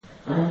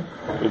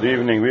Good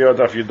evening. We are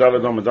Daf Yud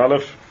Daled Amud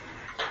Aleph.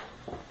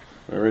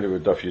 We're ready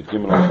with Daf Yud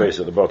Gimel on the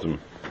base at the bottom.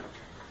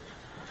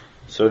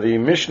 So the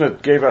Mishnah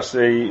gave us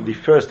the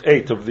first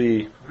 8 of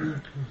the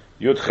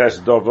Yud Ches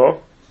Dovo.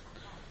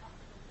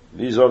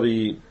 These are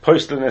the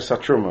Poistlines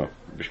Hatruma,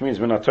 which means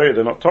when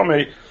they're not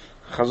Tomei.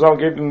 Chazal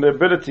gave them the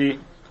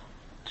ability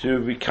to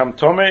become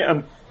Tomei,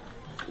 and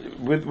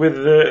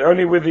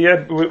only with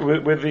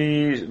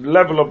the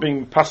level of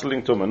being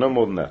passeling tumah, no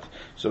more than that.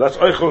 So that's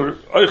oichel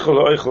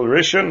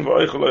rishon,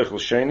 v'oichel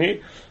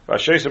sheni,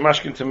 v'asheis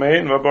mashkin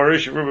tamein,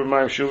 v'barish v'ruba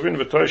mayim shuvin,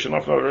 v'toish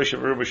anafna rish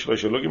v'ruba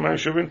shlosh lugi mayim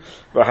shuvin,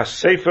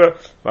 v'hasefer,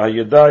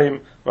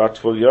 v'hayadayim,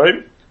 v'atful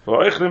yoim,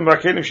 v'oichlim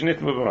v'akelim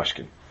shnitmu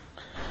v'mashkin.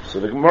 So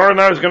the Gemara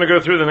now is going to go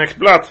through the next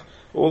blot,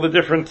 all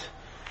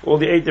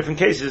the 8 different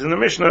cases in the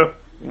Mishnah,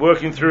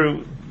 working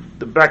through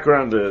the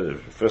background,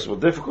 first of all,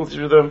 difficulties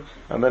with them,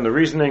 and then the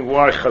reasoning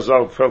why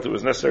Chazal felt it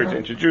was necessary to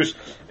introduce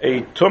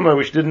a tumah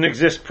which didn't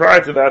exist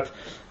prior to that,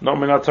 not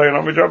min atayah,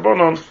 not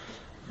midrabanon,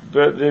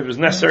 but it was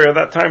necessary at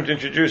that time to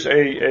introduce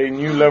a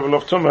new level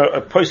of tumah,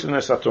 a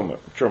poisonous tumah.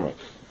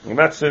 And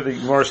that's the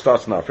Gemara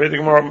starts now. The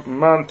Gemara,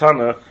 man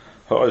tana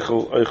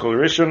ha'oichel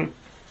rishon,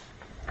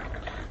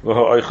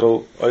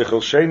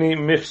 v'ha'oichel sheni,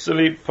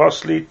 mifsali,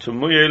 pasli,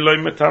 tumuye loy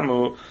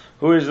metamu.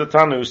 Who is the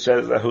Tana who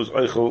says that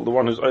the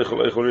one who's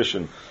oichel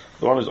rishon?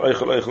 The one who's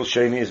oichel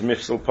sheni is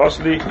mifsal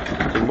pasli.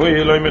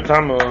 Tumuye loy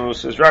metamu,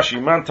 says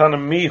Rashi, man tana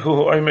mi hu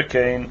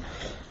oimekain,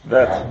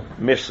 that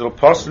mifsal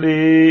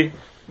pasli,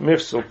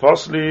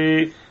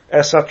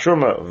 esa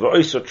truma,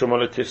 v'oisa truma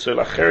letifsel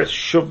acheres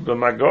shub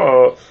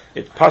b'mago,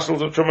 it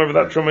passels the truma, but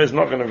that truma is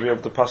not going to be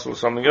able to passel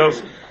something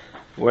else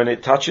when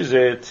it touches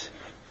it.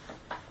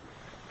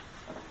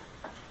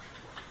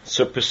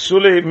 So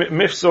pesule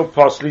mifsal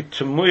pasli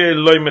tumuye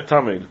loy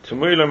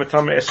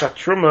metame esa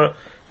truma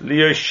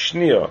liyo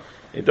shniya.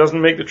 It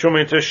doesn't make the truma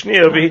into a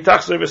shniya.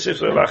 V'hitachse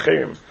v'sifsel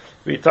lachim.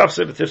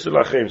 V'hitachse v'tifsel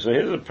lachim. So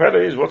here's the pella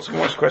is what's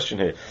the question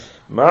here?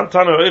 Man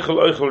tana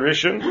oichel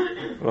rishon,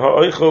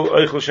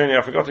 oichel sheni.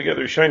 I forgot to get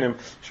the rishonim.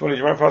 Shmuley, do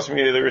you mind passing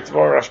me the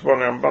Ritvar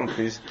Rashbon and Ramban,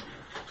 please?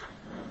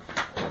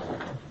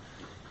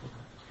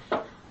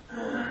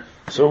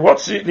 So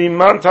what's the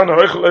man tana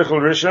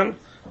oichel rishon?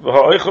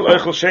 What's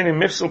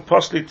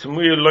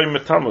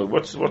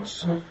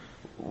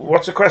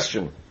the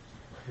question?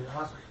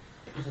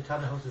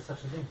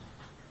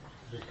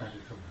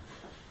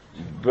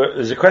 But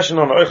is a question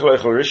on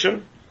oichel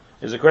rishon?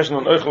 Is a question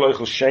on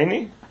oichel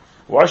sheni?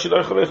 Why should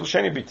oichel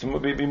sheni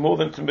be more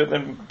than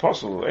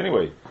possible?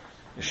 Anyway,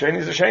 the sheni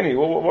is a sheni.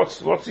 What's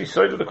the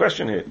side of the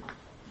question here?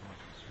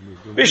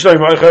 We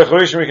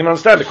can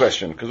understand the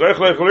question because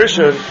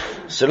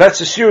so let's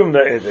assume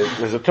that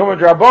there's a tumah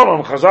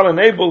drabanon. Chazal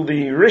enabled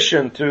the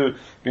rishon to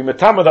be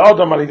metama the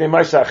adam alidei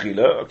ma'aseh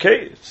achila.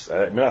 Okay,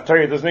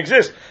 minatari doesn't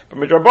exist, but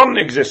midrabanon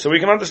exists, so we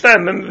can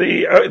understand. Then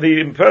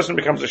the person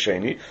becomes a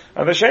sheni,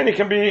 and the sheni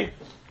can be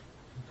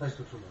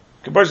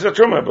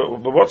truma.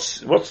 But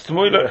what's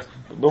tumuila?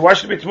 But why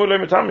should it be tumuila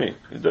metami?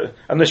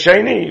 And the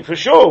sheni for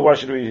sure. Why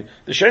should we?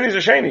 The sheni is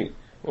a sheni.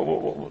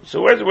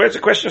 So where's the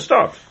question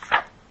start?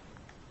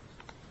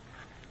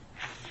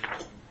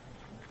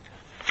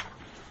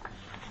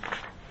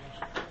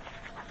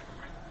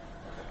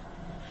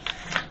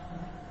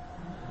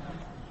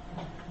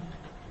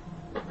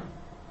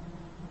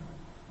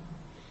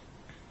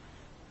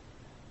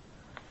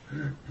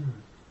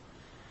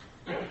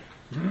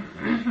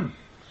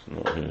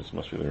 No, it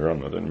must be the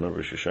Ram. I don't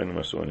remember Shishayim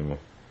I saw anymore.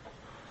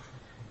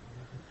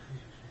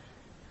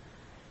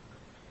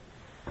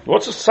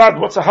 What's a sad?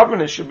 What's a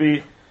haven? It should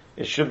be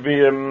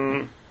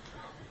Temui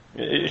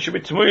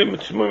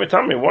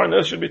Metame. Why on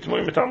earth should it be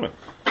Temui Metame?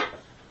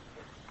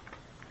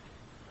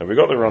 Have we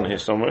got the run here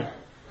somewhere?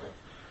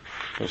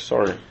 Oh,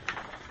 sorry.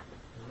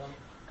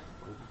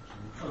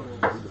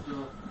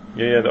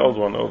 Yeah, the old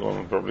one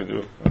will probably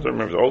do. I don't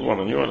remember the old one,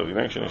 the new one of the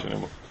ancient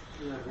anymore.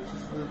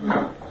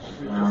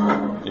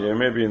 Yeah,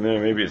 maybe in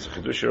there, maybe it's a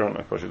Chidush on.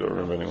 I probably don't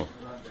remember anymore.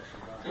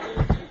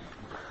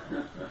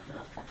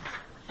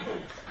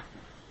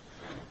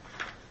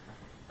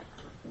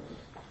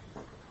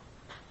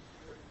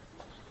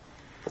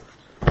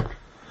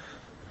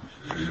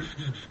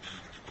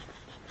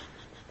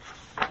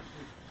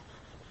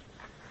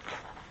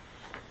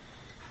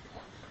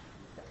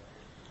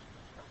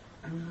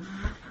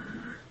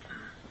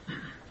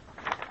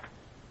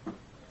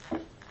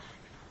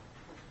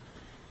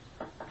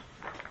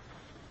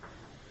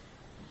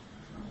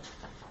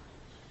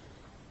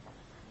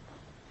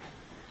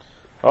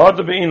 Hard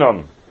to be in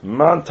on.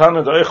 Man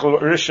tana the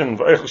eichel rishon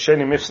v'eichel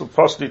sheni mifsal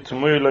pasli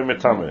tumuy loy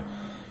metame.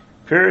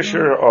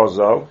 Pirishur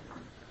Ozal.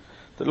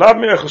 The lab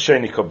mi eichel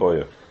sheni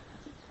kaboya.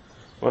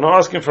 We're not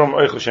asking from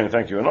eichel sheni.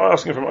 Thank you. We're not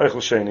asking from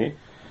eichel sheni.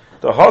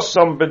 The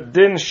hossam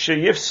bedin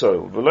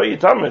sheyifsol v'lo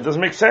yitame. It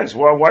doesn't make sense.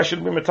 Why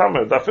should we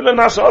metame? Da fila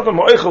nasa adam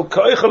eichel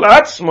ka'eichel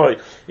atzmoi.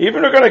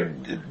 Even we're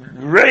going to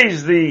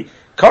raise the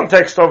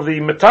context of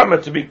the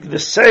metame to be the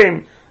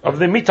same, of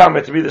the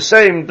mitame to be the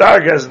same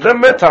darg as the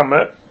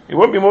metame. It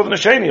won't be more than a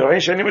sheni, or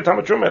ain't sheni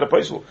mitama truma at a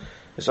paisel.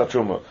 is a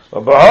truma.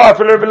 But Baha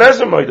for Rabbi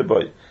Lezer moide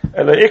boy.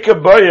 Ela ikka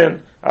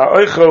boyen a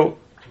oichel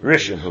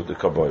rishon hu the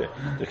kaboye.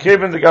 The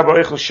kibben the gaba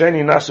oichel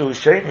sheni nasu hu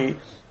sheni.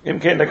 Im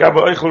kein the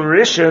gaba oichel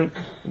rishon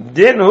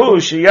din hu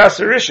sheyas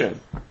rishon.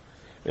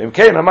 Im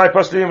kein amai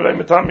paslim lei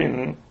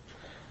metamin.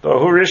 The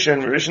hu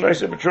rishon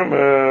oise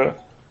betruma.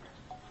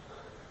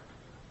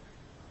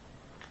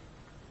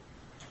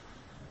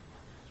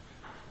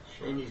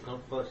 Sheni is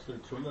not possible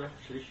truma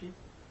shlishi.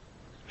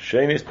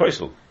 Sheni is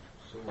posel.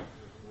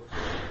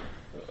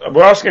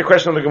 We're asking a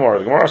question on the Gemara.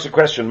 The Gemara asks a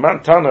question.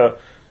 Man Tana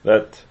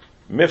that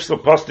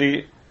mifsel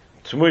pasti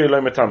tmuyi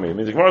lo metami. I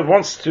mean, the Gemara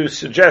wants to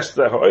suggest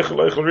that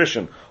ha'oichel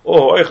rishon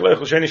or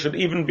ha'oichel sheni should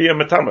even be a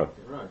metama.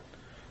 Right.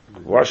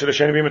 Why should a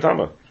sheni be a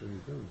metama?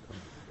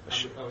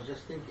 I was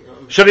just thinking.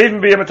 Should it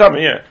even be a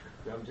metama? Yeah.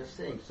 I'm just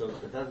saying. So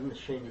it doesn't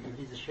sheni. If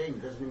he's a sheni,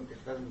 it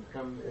doesn't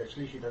become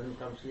shlishi. Doesn't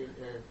become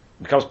It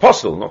becomes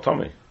posel, not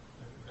tummy.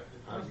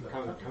 Into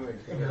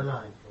the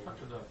line.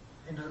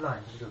 Into the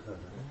line.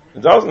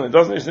 It doesn't.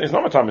 It's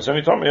not metama. It's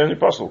only tummy, only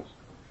posel.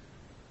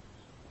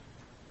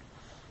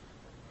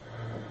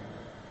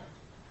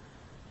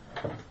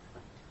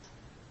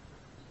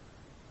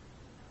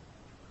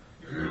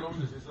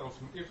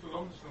 If the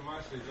Lomdes from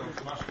Maaseh is als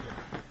Mashkim,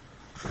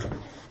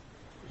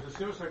 if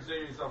the Silsak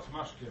Zeh is als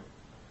Mashkim,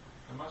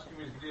 the Mashkim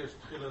is Gdias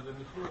Tchila, then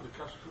the Chur, the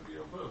Kash could be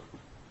on both.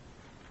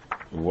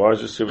 Why is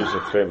the Silvus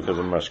Atfei because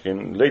of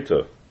Mashkin?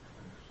 Later.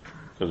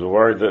 Because we're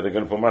worried that they're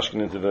going to put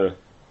Mashkin into the...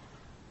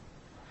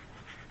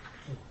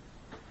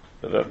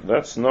 But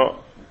that's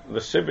not... The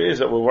Sibba is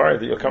that we're worried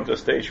that you'll come to a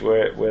stage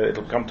where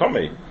it'll become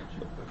Tommy.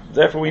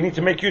 Therefore we need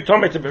to make you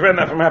Tommy to prevent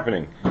that from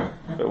happening.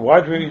 But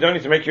why do we don't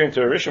need to make you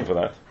into a Rishon for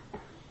that?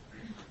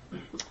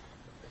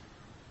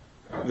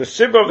 The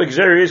Sibba of the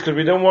Gzeri is because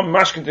we don't want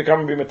Mashkin to come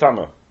and be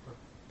Metama.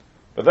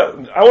 But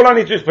that, all I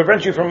need to do is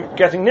prevent you from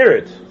getting near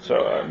it.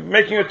 So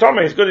making you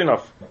Tommy is good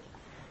enough.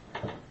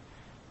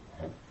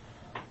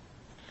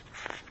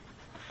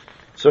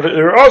 So the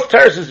Ra'os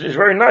Teres is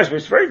very nice, but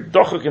it's very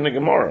dochuk in the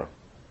Gemara.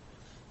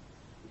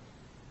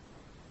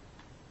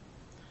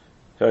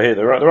 So here,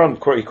 the Ran,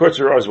 he quotes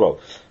the Ra as well.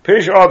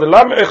 Pirish the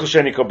lam echel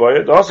sheni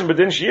koboye, the hasim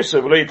bedin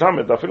sheyisa v'lo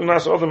yitamed, da filu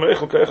nas odem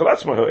echel ka'echel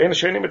atzmahu, ein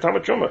sheni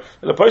metamet truma,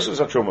 ela poisel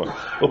sa truma,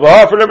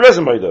 u'baha for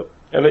leblezen moida,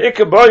 ela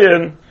ikke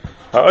boyen,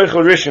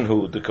 ha'oichel rishon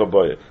hu, the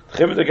koboye.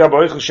 Chivet the gaba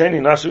oichel sheni,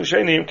 nasu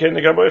sheni, im ken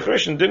the gaba oichel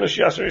rishon, dinu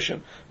sheyas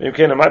rishon, im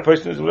ken amai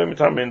poisel is v'lo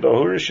yitamed, da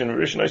hu rishon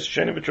ois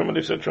sheni b'truma,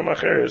 lifsa truma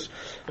acheres.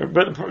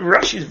 But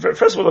Rashi,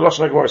 first of all, the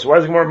Lashon HaGemara, so why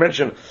does the Gemara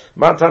mention,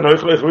 mantan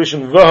oichel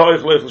rishon,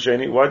 v'ha'oichel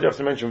sheni, why do you have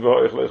to mention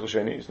v'ha'oichel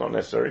sheni? It's not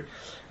necessary.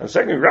 And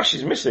secondly,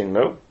 Rashi's missing,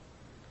 no?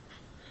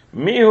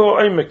 Mihu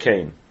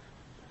Oimekain.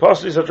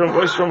 Possibly Satrum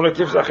voice from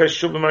Latif Zachesh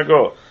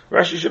Shubamago.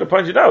 Rashi should have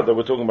pointed out that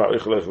we're talking about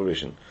Eichel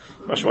Rishon.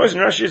 Mashmois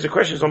and Rashi is the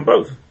questions on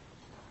both.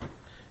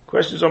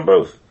 Questions on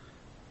both.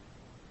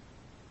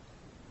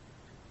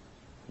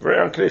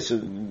 Very unclear. So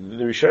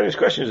the Rishonis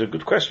question is a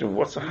good question.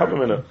 What's the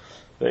Havamina?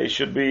 That it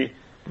should be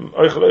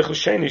Eichel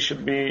Sheni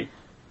should be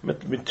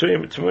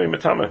Tumui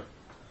Metama.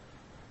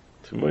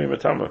 Tumui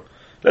Metama.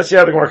 Let's see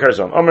how the Gemara carries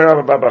on. Omer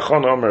Rabba Baba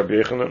Chana, Omer Rabbi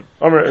Yechanan.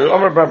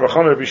 Omer Baba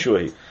Chana, Rabbi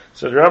Shuahi.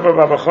 So the Rabba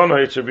Baba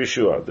Chana, it's Rabbi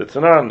Shua. The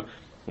Tanan,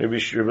 Rabbi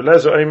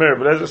Lezer, Omer,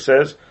 Rabbi Lezer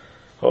says,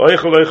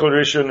 Ha'oichel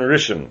rishon,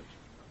 rishon.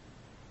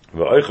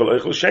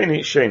 Va'oichel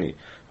sheni, sheni.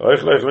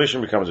 Ha'oichel rishon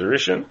becomes a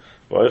rishon.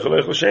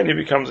 Va'oichel sheni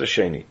becomes a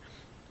sheni.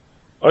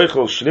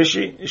 Oichel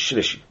shlishi is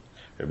shlishi.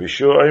 Rabbi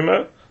Shua,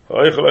 Omer,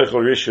 Ha'oichel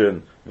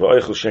rishon,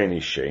 va'oichel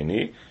sheni,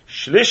 sheni.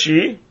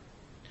 Shlishi,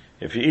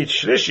 if you eat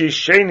shlishi,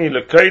 sheni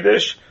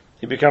l'kodesh,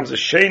 he becomes a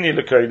sheni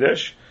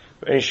l'kodesh,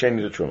 but ain't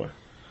sheni l'truma.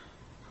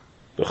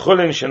 The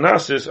chulin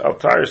shenasis al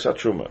taris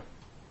atruma.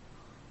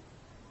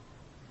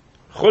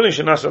 Chulin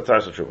shenasis al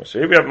taris atruma. So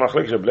here we have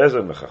machlekes Reb Lezer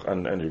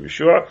and Reb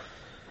Yeshua.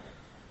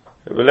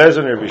 Reb Lezer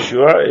and Reb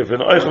Yeshua. If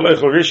an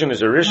oichel rishon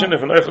is a rishon,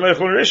 if an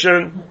oichel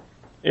rishon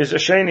is a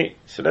sheni.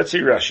 So let's see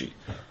Rashi.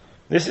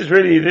 These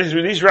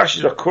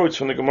Rashis are quotes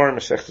from the Gemara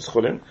Meseches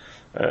chulin.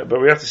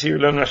 But we have to see we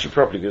learn Rashi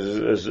properly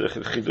because there's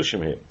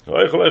chidushim here.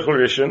 Oichel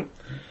rishon,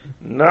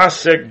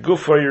 nasek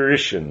gufa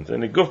rishon. Then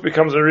the guf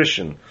becomes a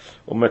rishon.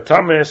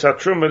 Umetame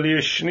satruma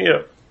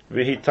liyishniya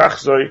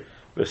v'hitachzoi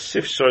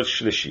v'sifsoi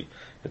shlishi.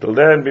 It'll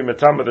then be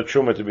metame the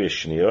truma to be a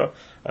shniya,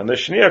 and the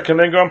shniya can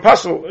then go and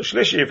passel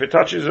shlishi if it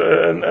touches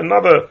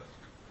another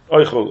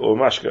oichel or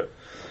mashka.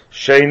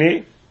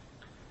 Sheni,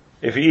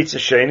 if he eats a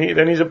sheni,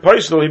 then he's a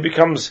posel. He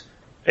becomes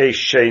a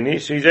sheni,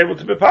 so he's able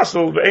to be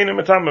passel, but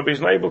he's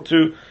not able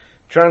to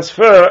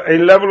transfer a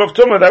level of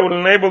tumah that would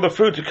enable the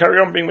food to carry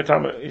on being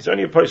metama. He's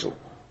only a posel.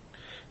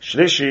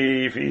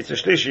 Shlishi, if he eats a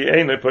shlishi,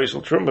 ain't a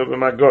posel truma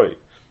b'magoy.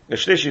 A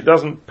shlishi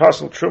doesn't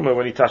passel truma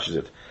when he touches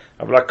it.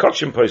 Avla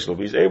kochim posel,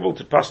 but he's able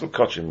to passel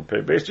kochim.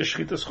 Based on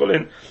shchitas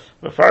chulin,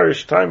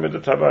 mafarish time with the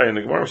tabay. And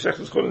the Gemara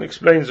Meseches chulin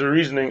explains the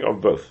reasoning of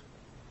both.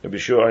 Rabbi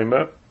Shua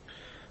Omer,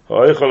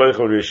 ha'oichel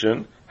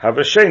rishon have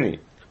a sheni.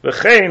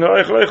 V'chein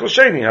ha'oichel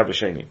sheni have a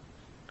sheni.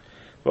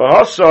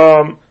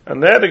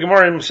 And there the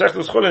Gemara in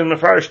Meseches chulin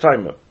mafarish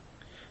timer.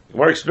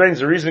 Gemara explains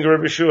the reason of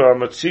Rabbi Shua,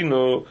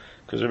 Motzinu,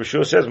 because Rabbi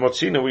Shua says,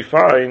 Motzinu, we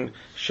find,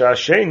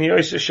 Sha'asheni,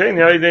 Ois Sheni,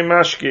 Alidei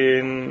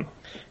Mashkin.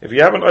 If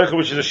you have an Eichel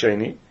which is a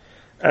Sheni,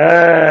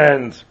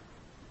 and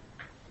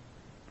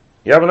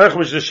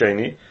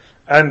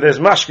there's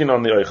Mashkin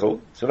on the Eichel,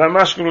 so that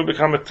Mashkin will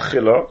become a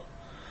Tchila.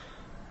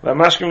 Then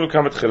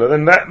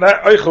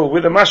that Eichel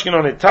with the Mashkin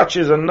on it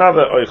touches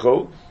another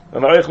Eichel,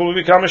 and the Eichel will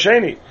become a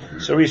Sheni.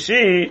 So we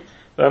see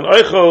that an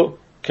Eichel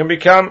can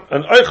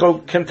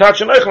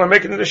touch an Eichel and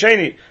make it into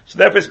Sheni. So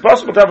therefore it's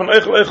possible to have an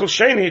Eichel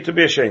Sheni to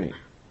be a Sheni.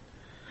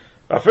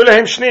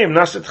 Afilahem Shneim,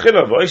 Nasa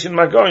Tchila, V'oisin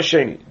Mago and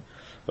Sheni.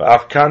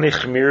 V'afkani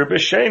Chmir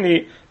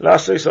B'Sheni,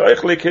 Lasais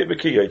Eichel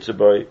B'Ki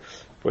Yotzeboy.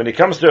 When it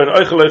comes to an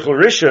Eichel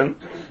Rishon,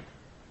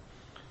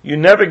 you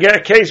never get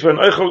a case where an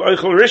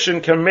Eichel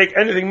Rishon can make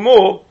anything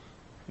more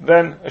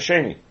than a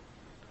Sheni.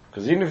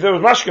 Because even if there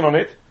was Mashkin on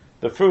it,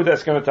 the food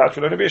that's going to touch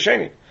will only be a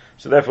Sheni.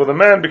 So therefore the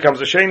man becomes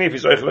a Sheni if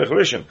he's Eichel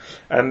Rishon.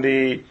 And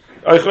the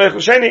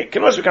Eichel Sheni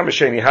can also become a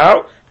Sheni.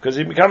 How? Because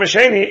he becomes a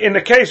Sheni in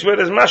the case where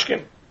there's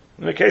Mashkin.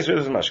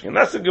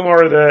 That's the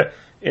Gemara there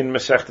in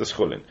Meseches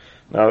Chulin.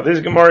 Now this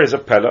Gemara is a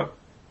Pella.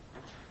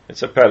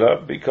 It's a Pella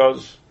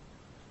because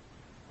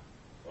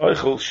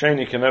Eichel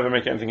Sheni can never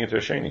make anything into a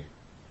Sheni.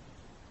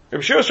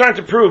 If she was trying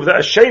to prove that a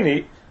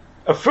Sheni,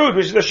 a food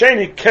which is a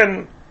Sheni,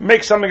 can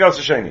make something else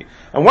a Sheni.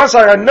 And once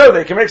I know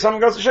they can make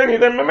something else a Sheni,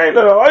 then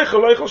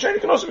Eichel Sheni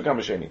can also become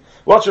a Sheni.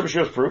 What's Rabbi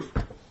Shua's proof?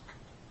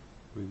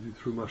 We did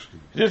through Mashkin.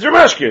 He did through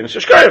Mashkin.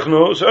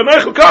 So an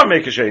Eichel can't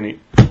make a Sheni.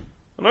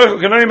 An Eichel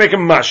can only make a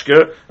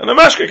Mashka, and a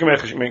Mashka can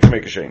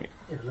make a Sheni.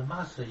 Yeah, but the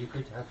master, you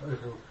could have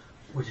Eichel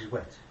which is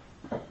wet.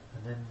 And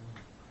then...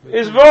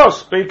 Is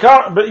Vos, but you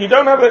can't, but you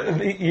don't have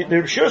the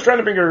Rabbi Shua's trying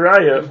to bring a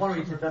raya.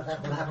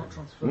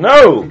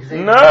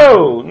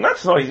 No,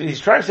 that's not, he's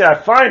trying to say, I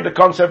find the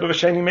concept of a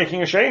Sheni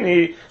making a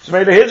Sheni, so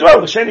maybe his,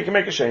 well, the Sheni can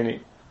make a Sheni.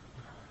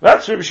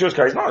 That's Rabbi Shua's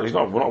case. We're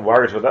not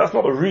worried for that. That's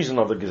not the reason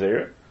of the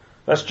Gezerah.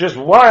 That's just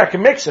why I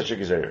can make such a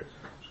Gezerah.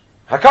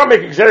 I can't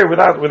make a Gezerah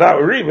without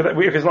a read,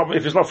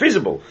 if it's not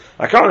feasible.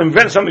 I can't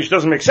invent something which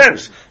doesn't make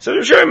sense. So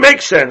I'm sure it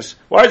makes sense.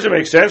 Why does it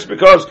make sense?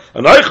 Because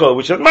an Eichel,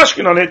 which has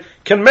Mashkin on it,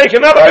 can make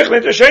another Eichel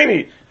into a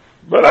Sheni.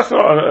 But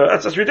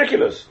that's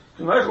ridiculous.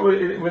 An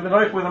Eichel with a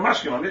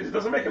Mashkin on it, it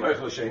doesn't make an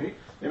Eichel a Sheni.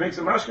 It makes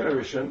a Mashkin a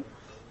Rishon,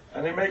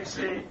 and it makes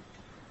the...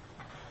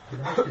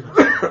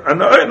 and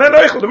then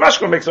Eichel, the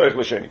Mashkin makes the Eichel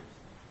a Sheni.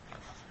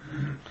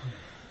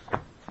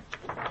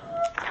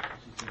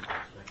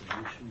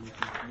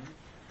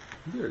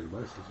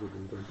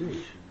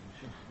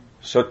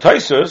 So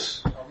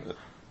Taisus,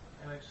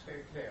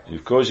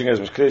 you're causing as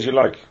much clear as you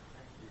like.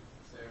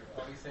 So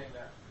are we saying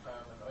that an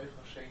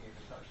Eichel Sheni, if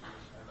it touches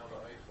another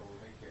Eichel, will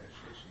make it a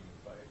Shlishi,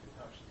 but if it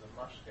touches a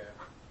Mashke,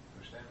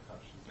 which then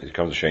touches... It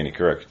becomes a Sheni,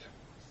 correct.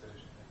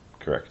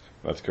 Correct,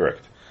 that's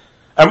correct.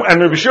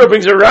 And Rabbi Shua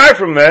brings a rye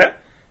from there,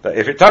 that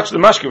if it touches the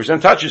Mashke, which then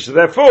touches, so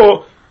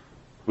therefore,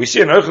 we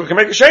see an Eichel can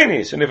make a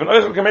Sheni. And if an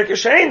Eichel can make a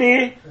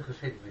Sheni,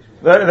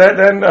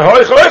 then a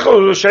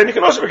Eichel Sheni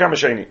can also become a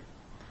Sheni.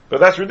 But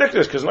that's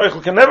ridiculous, because an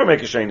Eichel can never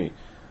make a Sheni.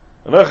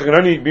 An Eichel can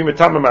only be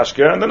Mitam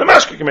Mashke, and then the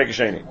Mashke can make a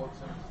Sheni.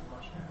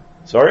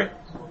 Sorry?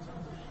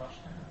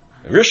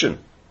 Rishon.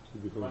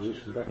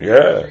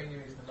 Yeah.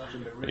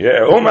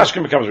 Yeah, all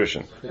Mashke becomes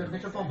Rishon.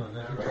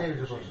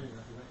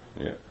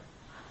 Yeah.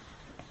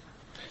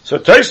 So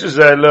Taisus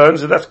there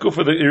learns that that's good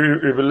for the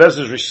Rebbe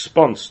Lezer's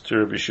response to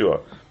Rabbi Shua.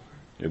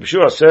 Rabbi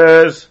Shua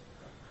says,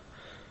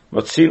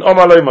 Matzin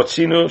Omaloi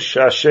Matzinu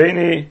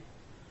Shasheni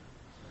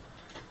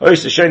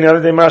Ois Sheni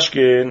Alidei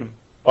Mashkin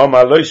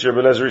Omaloi.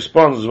 Rebbe Lezer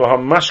responds,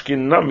 V'ham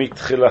Mashkin Nami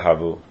Tchila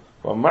Havu.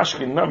 V'ham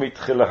Mashkin Nami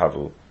Tchila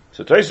Havu.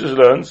 So Taisus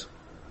learns,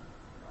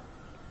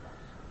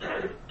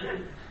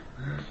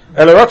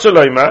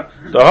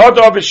 Elarotzoloima the hard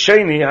of it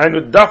Sheni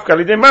Hainu Dafka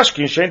Alidei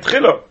Mashkin Shein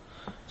Tchila.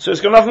 So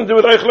it's got nothing to do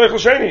with Eichel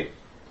Sheni.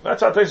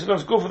 That's how Taisus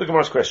learns. Go for the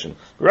Gemara's question.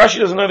 Rashi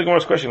doesn't know the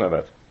Gemara's question like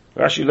that.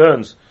 Rashi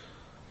learns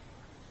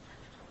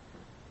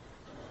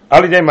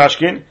Alidei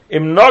Mashkin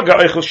im Naga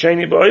Eichel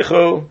Sheni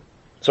ba'Eichel.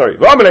 Sorry.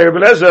 V'amalei Rebbe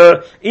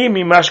Lezer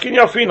imi Mashkin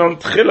yafinon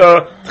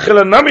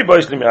tchila nami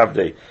bois li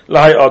me'avdei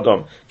lahai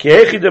Adam ki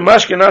hechi de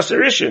Mashkin asa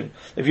Rishon.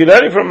 If you're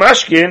learning from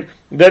Mashkin,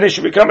 then it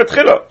should become a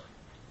tchila.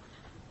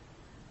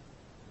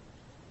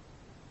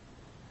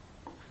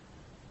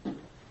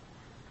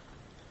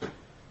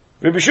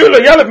 Rabbi Shua lo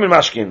yalef min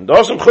Mashkin.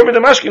 Da'osam chur min de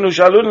Mashkin hu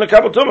shalun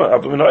lekabel tumah.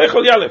 Avu min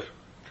ha'Eichel yalef.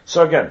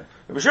 So again,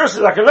 Rabbi Shua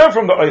says I can learn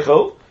from the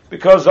Eichel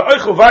because the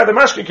Eichel via the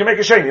Mashkin can make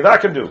a Sheni. That I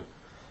can do.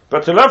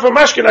 But to learn from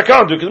Mashkin I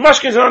can't do because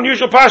Mashkin is an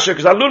unusual pasha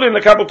because alul in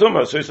lekabel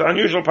tumah, so it's an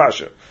unusual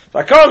pasha. So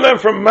I can't learn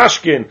from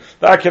Mashkin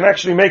that I can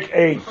actually make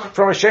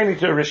from a Sheni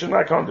to a Rishon. That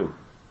I can't do.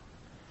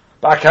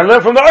 But I can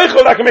learn from the Eichel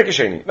that I can make a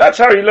Sheni. That's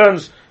how he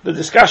learns the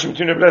discussion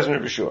between Rebbe Lezer and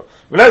Rabbi Shua.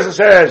 Rebbe Lezer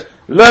says,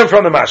 learn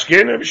from the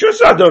Mashkin. Rabbi Shua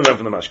says, I don't learn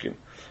from the Mashkin.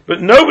 But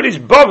nobody's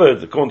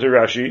bothered, according to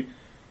Rashi,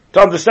 to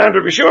understand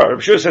Rabbi Shua.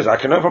 Rabbi Shua says, I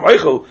can learn from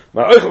Eichel.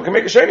 My Eichel can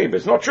make a Sheni, but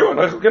it's not true. An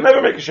Eichel can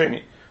never make a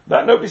Sheni.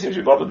 That nobody seems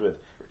to be bothered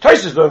with.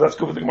 Taisus though, that's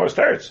good for the Gemara's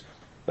teretz.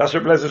 That's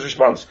Rebbe Lezer's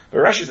response. But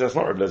Rashi says that's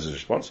not Rebbe Lezer's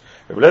response.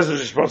 Rebbe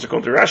Lezer's response,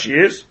 according to Rashi,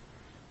 is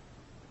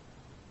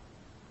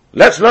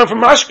Let's learn from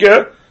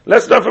Mashke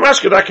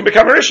that I can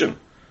become a Rishon.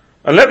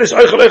 And let this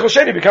Oichel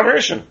Sheni become a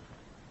Rishon.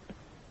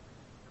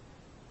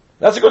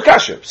 That's a good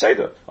kasha. Say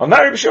that. On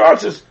that, Rabbi Shiur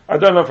answers, I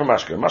don't learn from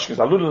Mashke. Mashke is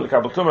Aludin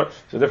L'Kabel Tumah.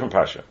 It's a different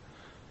pasha.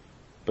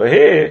 But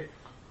here,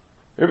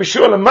 Rabbi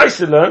Shiur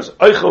L'Maisa learns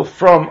Oichel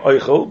from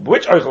Oichel.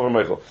 Which Oichel from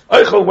Oichel?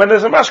 Oichel when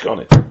there's a Mashke on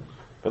it.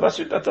 But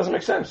that doesn't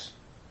make sense.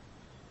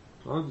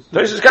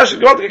 This is kasha.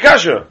 You want to get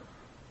kasha?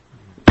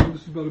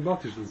 This is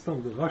Balabatish. That's not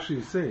what Rashi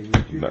is saying.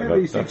 If you have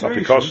a That's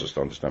situation, apikosis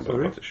to understand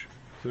Sorry? Balabatish.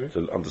 Sorry?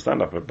 To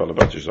understand that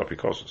Balabatish is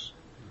apikosis.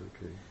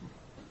 Okay.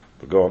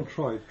 But go on.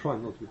 Try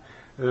not to.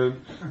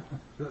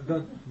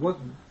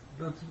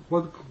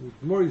 What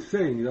Mori is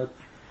saying that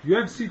you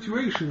have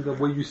situations that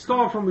when you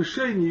start from a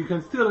sheni, you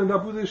can still end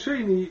up with a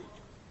sheni.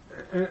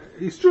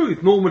 It's true.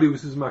 It normally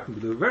was his making,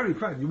 but the very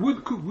fact you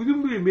would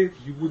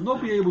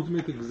not be able to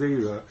make a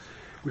gzeira,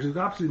 which is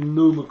absolutely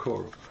no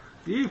makor.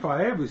 If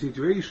I have a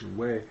situation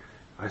where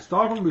I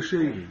start from a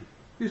sheni,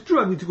 it's true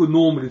I need to go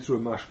normally through a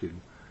mashkin,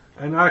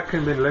 and I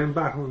can then land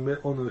back on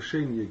a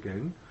sheni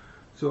again.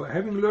 So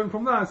having learned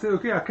from that, I say,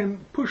 okay, I can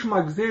push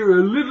my gzeira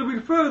a little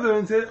bit further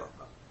and say,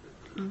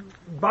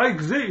 by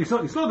gzeira,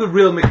 it's not the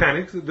real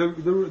mechanics.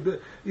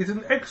 It's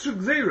an extra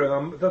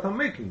gzeira that I'm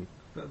making.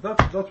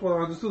 That's what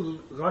I understood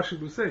Rashi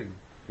was saying.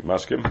 You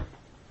ask him. Of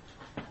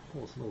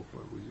course, no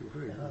point with you.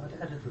 Yeah, I'd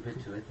add a little bit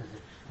to it.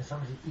 If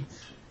somebody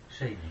eats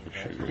sheni,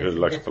 Really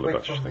likes gets wet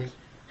Balabatish things.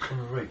 from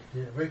the rake.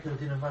 The rake will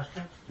dinner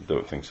mashka?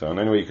 Don't think so. And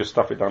anyway, you could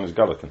stuff it down his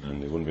gullet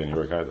and it wouldn't be any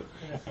work either.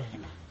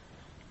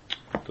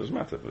 Doesn't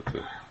matter, but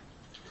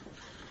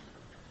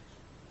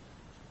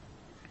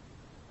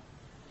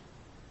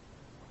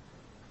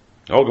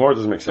the whole Gemara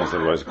doesn't make sense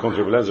otherwise. According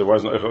to Rebbe Lezer, why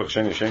isn't Oichel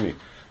Sheni?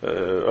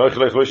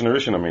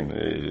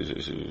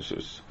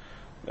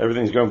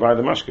 Everything's going by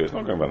the mashka. It's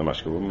not going by the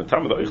mashka.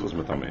 Matama, the Oichel is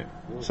matama.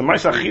 It's a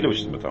Maisa Achila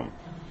which is matama.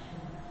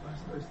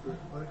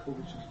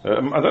 I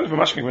don't know if a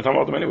mashka can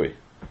matama Adam anyway.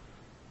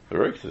 The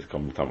Roik has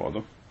come matama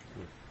Adam.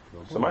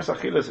 So Maisa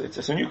Achila,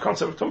 it's a new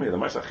concept of Tummy. The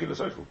Maisa Achila is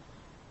Oichel.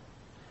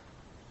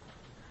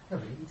 No,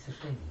 but he eats a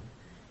sheni.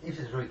 If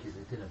his rake is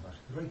a dinner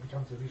mashka, the rake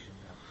becomes a rishon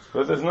now.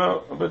 But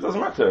it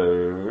doesn't matter.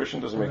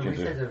 Rishon doesn't make When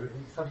he it. says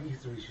if somebody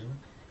eats the rishon,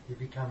 it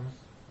becomes...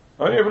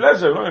 Only Rebbe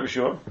Lezer, not Rebbe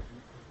Shiur.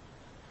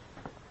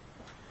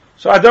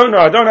 So I don't know.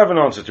 I don't have an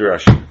answer to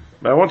Rashi.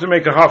 But I want to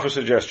make a half a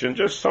suggestion,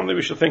 just something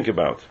we should think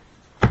about.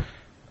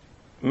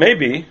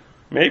 Maybe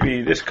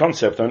this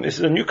concept, and this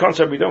is a new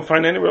concept we don't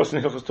find anywhere else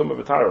in Hilchos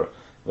Tumah B'Tara,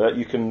 that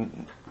you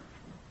can,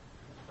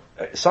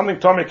 something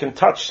Tumah can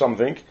touch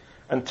something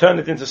and turn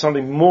it into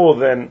something more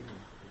than,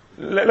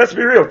 let's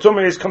be real,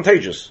 Tumah is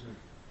contagious.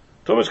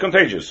 Tumah is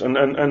contagious,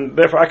 and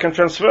therefore I can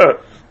transfer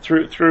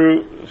through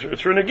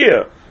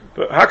Nagia.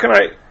 But how can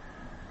I,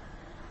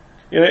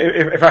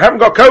 if I haven't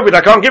got COVID,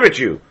 I can't give it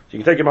to you. You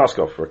can take your mask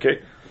off,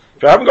 okay?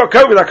 If I haven't got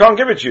COVID, I can't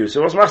give it to you.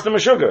 So what's Master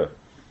Meshuggah?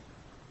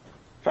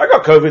 If I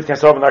got COVID, can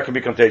stop and I can be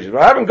contagious.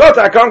 But I haven't got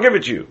it, I can't give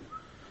it to you.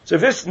 So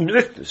if this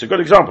it's a good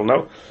example,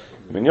 no?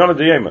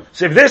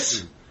 So if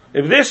this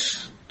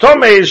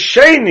Tome is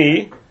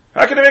Sheni,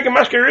 how can I make a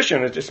Mashke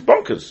Rishon? It's just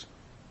bonkers.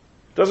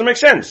 It doesn't make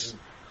sense.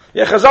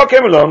 Yeah, Chazal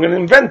came along and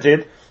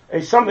invented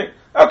something.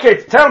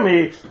 Okay, tell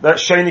me that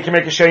Sheni can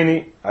make a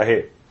Sheni. I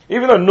hear.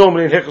 Even though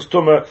normally in Hilchos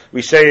Tumah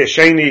we say a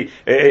Sheni,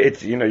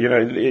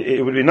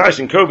 it would be nice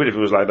in COVID if it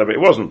was like that, but it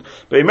wasn't.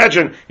 But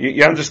imagine,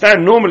 you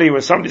understand normally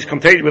when somebody's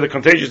contagious with a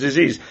contagious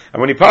disease, and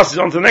when he passes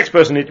on to the next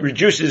person, it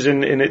reduces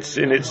in its.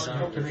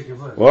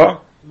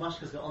 What?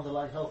 Mashka's got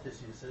underlying health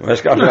issues. Let's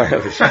go underlying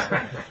health issues.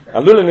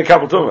 Alul in the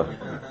Kabul Tumah.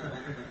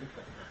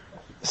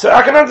 So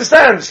I can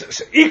understand,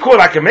 equal,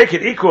 I can make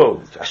it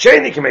equal. A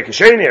Sheni can make a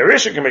Sheni, a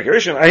Rishon can make a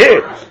Rishon. I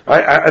hear.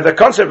 The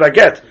concept I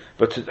get.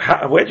 But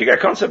where do you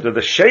get concept of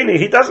the Sheni?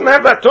 He doesn't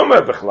have that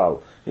Tumah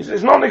B'chlal.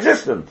 It's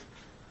non-existent.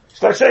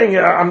 It's like saying,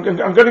 I'm going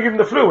to give him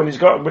the flu when he's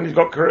got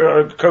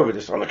COVID.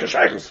 It's on the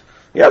Kashaychus.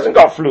 He hasn't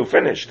got flu,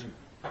 finished.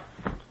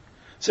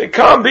 So it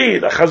can't be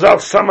that Chazal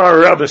somehow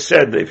or other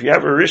said that if you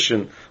have a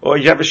Rishon, or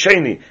you have a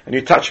Sheni, and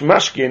you touch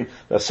Mashkin,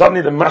 that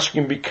suddenly the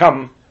Mashkin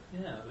become...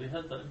 Yeah, we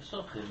had that in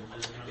Sochim.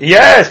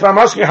 Yes, but I'm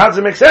asking how does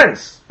it make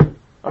sense?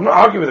 I'm not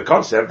arguing with the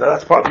concept that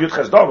that's part of Yud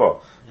Ches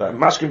Dovo, that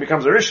Mashkin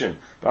becomes a Rishon.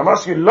 But I'm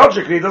asking you,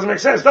 logically, it doesn't make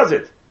sense, does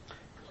it?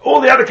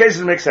 All the other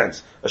cases make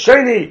sense. A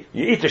Sheni,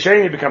 you eat a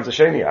Sheni, it becomes a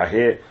Sheni. I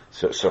hear.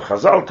 So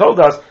Chazal told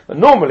us that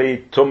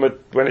normally, Tumah,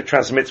 when it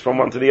transmits from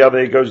one to the other,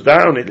 it goes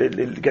down,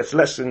 it gets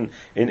less in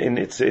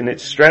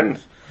its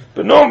strength.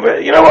 But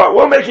normally, you know what,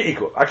 we'll make it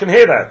equal. I can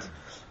hear that.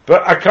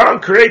 But I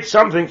can't create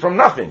something from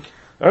nothing.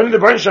 Only the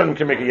Baruch Shem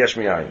can make a Yesh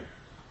Mi'ayin.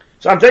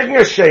 So I'm taking a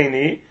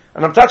Sheni,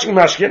 and I'm touching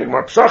Mashkin,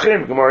 Gemara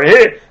Psachim, Gemara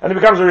here, and it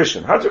becomes a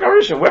Rishon. How does it become a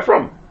Rishon? Where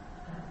from?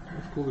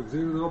 It's called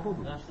Gzeira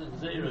D'Rabbanan. That's the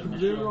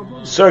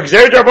Gzeira. So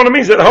Gzeira D'Rabbanan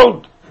means that the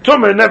whole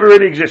Tumah never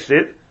really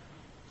existed,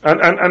 and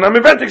I'm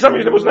inventing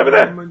something that was never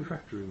there.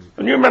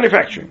 A new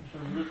manufacturing.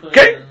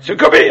 Okay, so it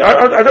could be,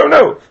 I don't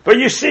know. But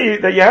you see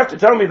that you have to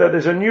tell me that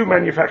there's a new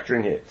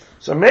manufacturing here.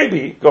 So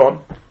maybe, go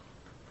on.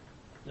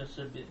 just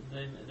a bit,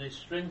 they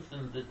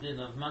strengthened the din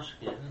of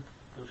mashkin,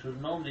 which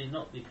would normally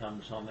not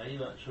become tomei,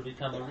 but should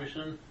become a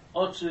rishon,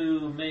 or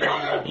to maybe...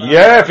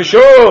 Yeah, for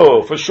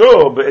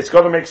sure, but it's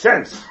got to make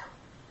sense.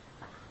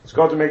 It's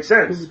got to make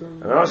sense.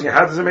 And I'm asking,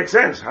 how does it make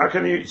sense? How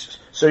can you...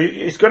 So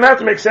it's going to have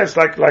to make sense,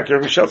 like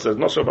Michel says,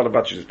 not so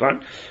about this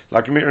time.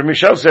 Like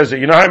Michel says, that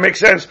you know how it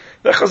makes sense?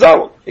 The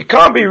Chazal, it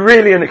can't be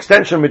really an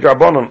extension with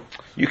Rabbanon.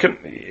 You can,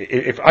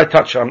 if I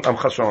touch, I'm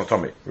Chasron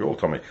Tommy. We're all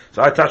Tommy.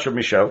 So I touch with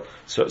Michel,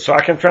 so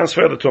I can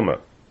transfer the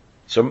Tumah.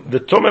 So the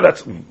Tumah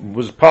that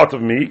was part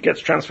of me gets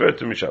transferred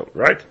to Michel,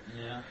 right?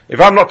 Yeah. If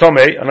I'm not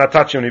Tommy, and I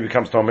touch him and he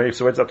becomes Tommy,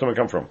 so where's that Tumah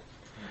come from?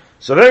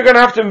 So they're going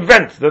to have to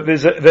invent that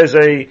there's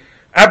a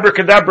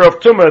abracadabra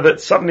of Tumah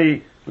that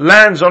suddenly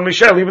lands on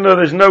Michel, even though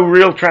there's no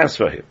real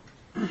transfer here.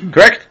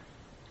 Correct?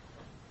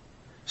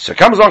 So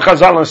comes on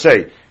Chazal and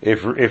say,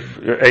 if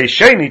a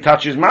Sheni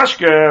touches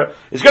Mashke,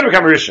 it's going to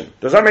become a Rishon.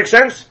 Does that make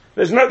sense?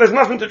 There's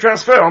nothing to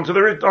transfer onto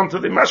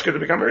the Mashke to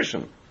become a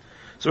Rishon.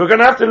 So we're going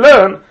to have to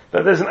learn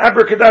that there's an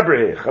abracadabra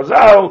here.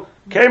 Chazal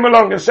came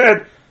along and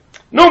said,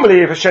 normally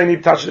if a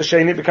Sheni touches a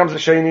Sheni, it becomes a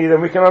Sheni,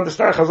 then we can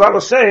understand Chazal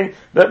is saying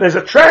that there's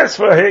a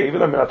transfer here, even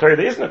though I'll tell you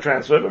there isn't a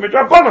transfer, but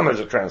Midrabanon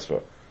there's a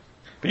transfer.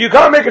 But you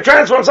can't make a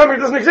transfer on something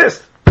that doesn't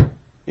exist.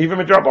 Even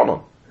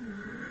Midrabanon.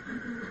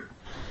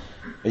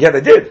 Yeah,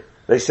 they did.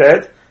 They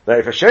said that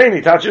if a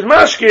Sheni touches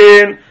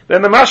Mashkin,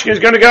 then the Mashkin is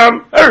going to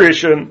become a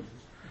Rishon.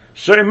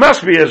 So it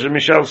must be, as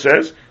Michel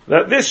says,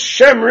 that this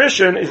Shem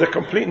Rishon is a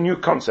complete new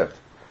concept.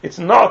 It's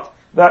not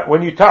that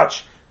when you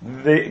touch,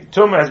 the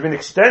Tumah has been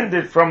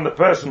extended from the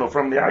person or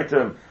from the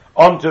item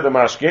onto the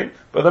Mashkin,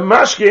 but the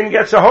Mashkin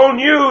gets a whole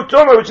new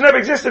Tumah which never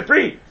existed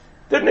pre.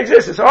 Didn't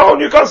exist. It's a whole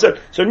new concept.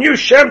 It's a new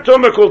Shem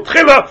Tumah called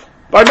Tchila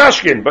by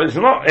Mashkin, but it's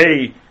not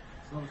a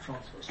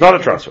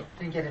transfer.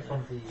 Didn't get it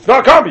from the...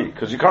 It can't be,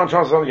 because you can't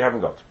transfer something you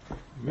haven't got.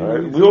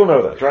 We all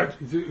know that, right?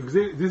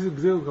 This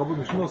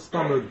is not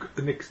stam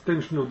an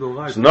extension of the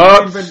right. It's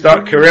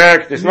not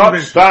correct. It's not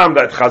stam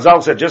that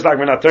Chazal said, just like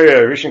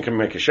Menatoya, a Rishon can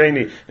make a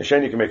Sheni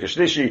can make a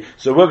Shlishi,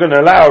 so we're going to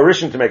allow a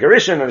Rishon to make a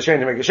Rishon and a Sheni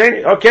to make a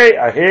Sheni. Okay,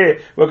 I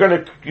hear. We're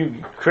going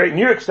to create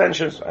new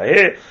extensions. I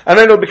hear. And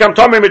then it'll become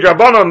Tomei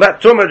Midrabanon, that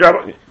Tumah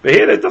Midrabanon. But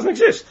here it doesn't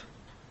exist.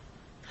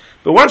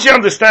 But once you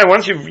understand,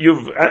 once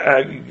you've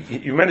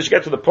managed to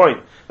get to the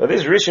point that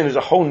this Rishon is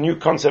a whole new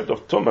concept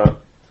of Tumah,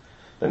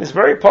 then it's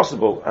very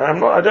possible,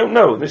 and I don't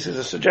know, this is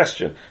a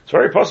suggestion, it's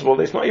very possible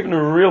that it's not even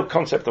a real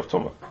concept of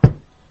Tumah.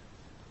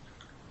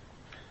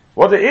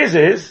 What it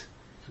is,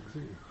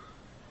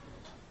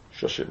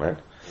 shush it, man.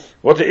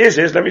 What it is,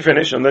 let me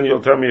finish, and then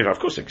you'll tell me, of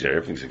course Xeria,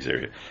 everything's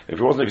Xeria. If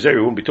it wasn't Xeria,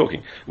 we wouldn't be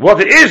talking.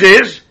 What it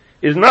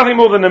is nothing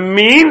more than a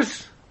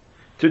means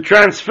to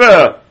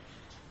transfer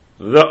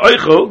the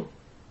Eichel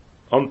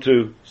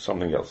onto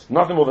something else.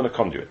 Nothing more than a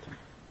conduit.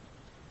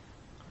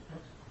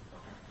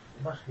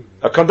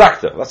 A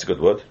conductor, that's a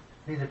good word.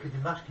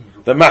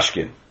 The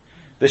mashkin.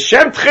 The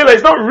Shem Tchila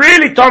is not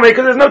really Tomei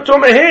because there's no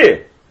Tomei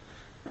here.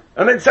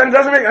 And it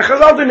doesn't make,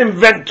 Chazal didn't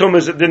invent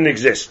Tumas that didn't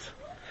exist.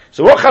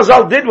 So what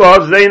Chazal did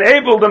was, they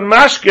enabled the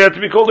mashke to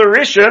be called a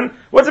Rishon.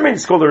 What does it mean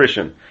it's called a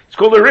Rishon? It's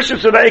called a Rishon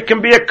so that it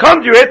can be a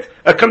conduit,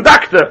 a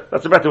conductor,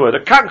 that's a better word, a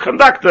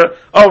conductor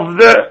of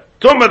the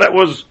Tumah that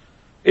was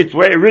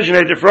where it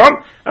originated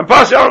from, and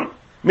pass it on.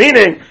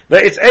 Meaning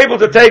that it's able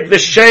to take the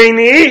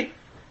Sheni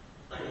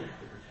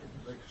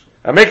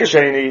and make a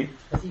Sheni.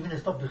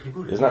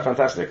 Isn't that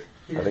fantastic?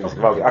 I think it's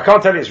gewaldig. I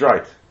can't tell you it's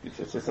right.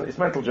 It's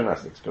mental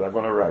gymnastics, because I'm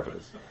going to arrive at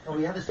this. Oh,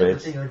 we have a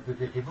separate thing with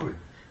the Chiburin.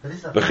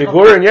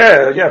 B'chiburin,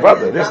 yeah,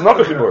 but this is not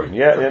b'chiburin.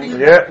 Yeah,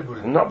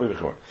 not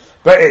b'chiburin.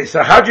 But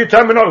so how do you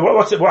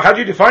terminology? How do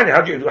you define it?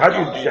 How do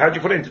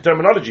you put it into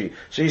terminology?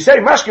 So you say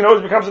mashkin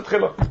always becomes a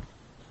tchila,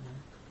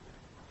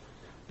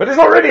 but it's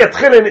not really a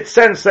tchila in its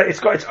sense that it's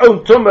got its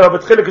own tumah of a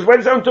tchila. Because where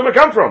does its own tumah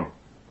come from?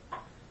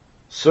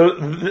 So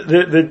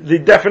the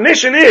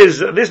definition is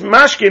that this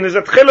mashkin is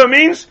a tchila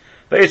means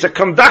that it's a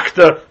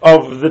conductor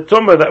of the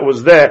tumah that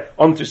was there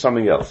onto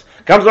something else.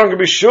 Comes along to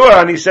be sure,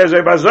 and he says,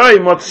 "Ebazoi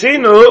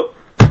motzinu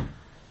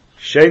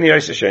sheni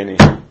oisa sheni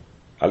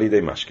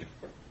alidei mashkin."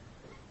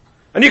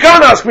 And you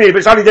can't ask me if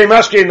it's alidei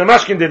mashkin. The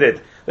mashkin did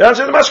it. The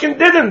answer is the mashkin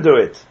didn't do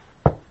it.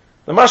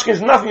 The mashkin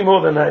is nothing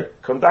more than a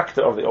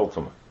conductor of the old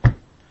tumah.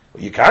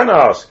 What you can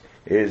ask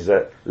is,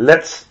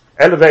 let's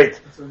elevate.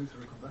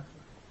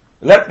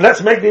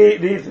 Let's make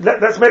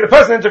let's make the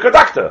person into a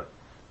conductor.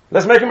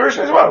 Let's make him a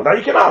Rishon as well. Now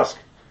you can ask.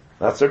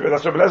 That's Rabbi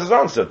Elazar's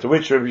answer. To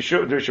which Rabbi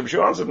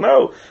Shua answered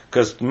no,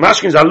 because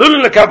mashkins are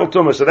lulin lekabel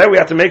tumah. So there we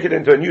have to make it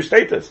into a new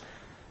status.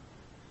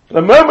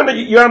 The moment that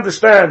you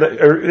understand that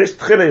this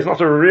tchila is not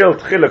a real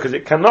tchila, because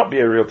it cannot be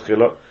a real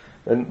tchila,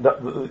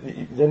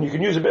 then you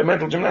can use a bit of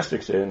mental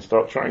gymnastics here and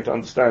start trying to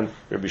understand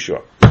Rabbi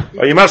Shua.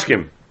 Are you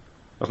masking?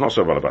 That's not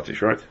so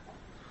balabatish, right?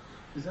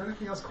 Is there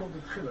anything else called the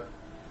tchila?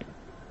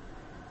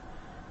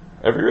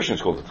 Every Rishon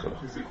is called the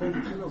tchila. Is it called the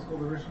tchila or is it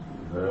called the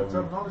Rishon?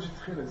 Terminology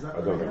tchila, is that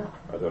I don't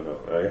know.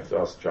 I have to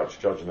ask Judge.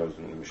 Judge knows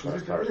in the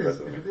Mishnah's parish better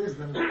than me. If it is,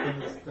 then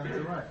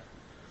it's right.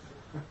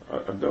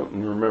 I don't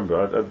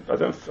remember.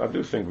 I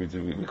do think we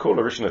do. We call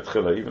a Rishon a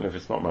tchila, even if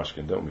it's not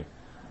mashkin, don't we?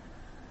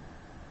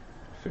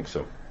 I think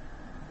so.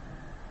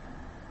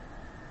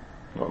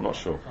 No, I'm not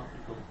sure.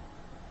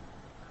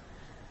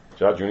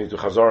 Judge, you need to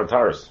Chazar and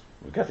Taras.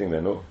 We're getting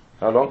there, no?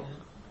 How long?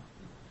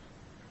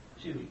 A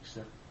few weeks.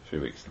 A few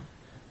weeks.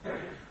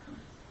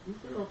 Is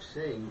there not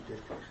saying that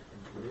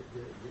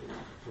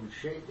from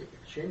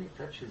Sheni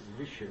touches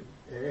Rishon,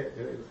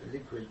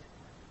 liquid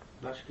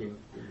mashkin,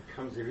 it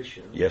becomes a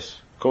Rishon?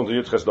 Yes. According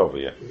to Yud Chesdova,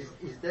 yeah.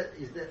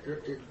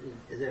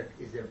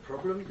 Is there a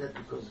problem that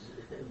because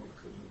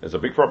It's a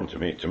big problem to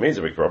me. To me, it's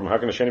a big problem. How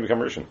can a Sheni become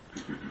Rishon?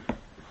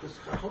 because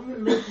Chachamim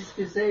made this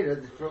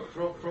Gezerah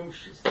from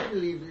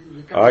suddenly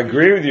becomes I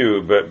agree with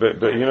you, but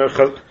you know,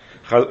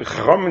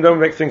 Chachamim don't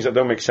make things that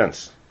don't make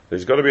sense.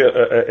 There's got to be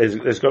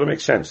there's got to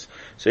make sense.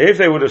 So if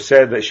they would have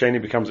said that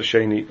Sheni becomes a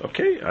Sheni,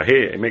 okay, I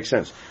hear it makes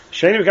sense.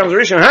 Sheni becomes a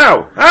Rishon,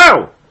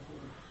 how?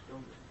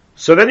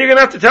 So then you're going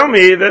to have to tell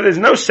me that there's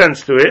no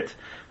sense to it.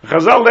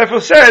 Chazal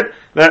therefore said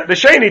that the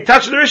Sheni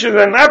touched the Rishon,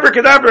 and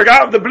abracadabra,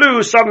 out of the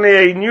blue,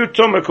 suddenly a new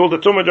tumah called the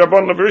Tumah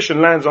D'Rabbanan of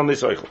Rishon lands on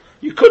this Eichel.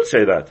 You could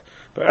say that,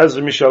 but as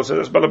Michel said,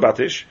 that's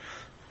balabatish,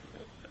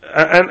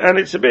 and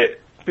it's a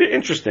bit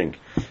interesting.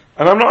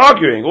 And I'm not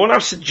arguing. All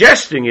I'm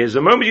suggesting is,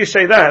 the moment you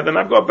say that, then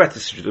I've got a better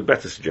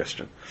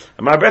suggestion.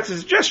 And my better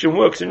suggestion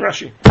works in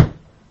Rashi.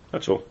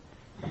 That's all.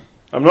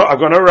 I've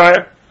got no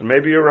raya, and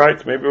maybe you're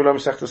right. Maybe we'll have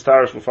Meseches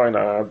Taras and find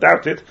out. I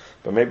doubt it,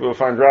 but maybe we'll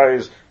find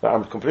rayas that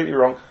I'm completely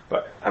wrong.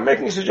 But I'm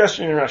making a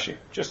suggestion in Rashi.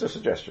 Just a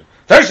suggestion.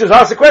 Tosfos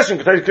asked a question,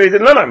 because he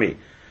didn't learn at me.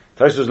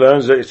 Tosfos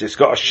learns that it's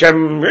got a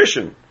Shem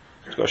Rishon.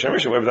 It's got a Shem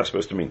Rishon, whatever that's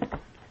supposed to mean.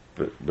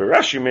 But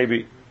Rashi,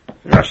 maybe,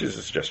 Rashi is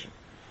a suggestion.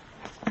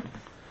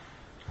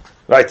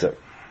 Right. So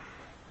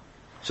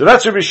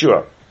that's Rabbi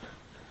Shua.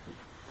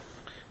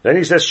 Then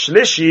he says,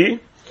 Shlishi,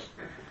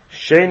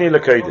 Sheni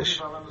L'Kodesh.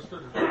 If I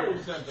understood it,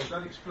 does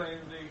that explain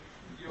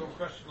your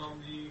question on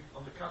the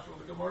Kasher of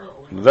the Gemara?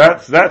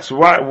 That's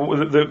why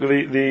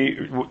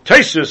the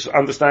Tosfos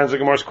understands the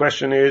Gemara's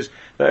question is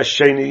that a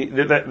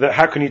Sheni, that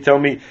how can you tell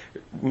me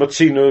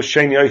Matzino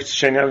Sheni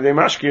Alidei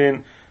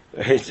Mashkin?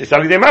 It's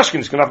Alidei Mashkin.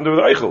 It's got nothing to do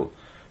with the Eichel.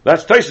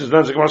 That's Tosfos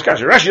learns the Gemara's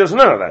Kasher. Rashi doesn't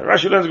know that.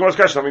 Rashi learns the Gemara's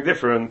Kasher something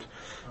different.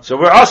 So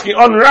we're asking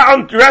on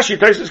Rashi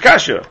Tosfos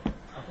Kasher.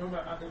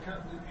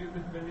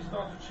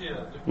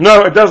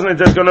 No, it doesn't.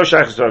 There's got no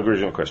shaykhs to our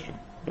original question.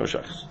 No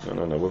shaykhs.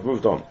 No. We've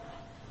moved on.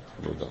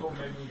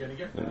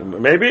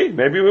 Maybe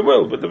we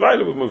will, but the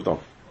Vayla we've moved on.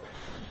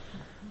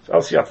 So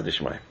I'll see after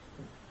Dishmai.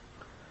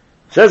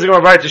 Says the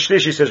Gemara by to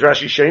Shlishi, says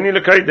Rashi, Sheni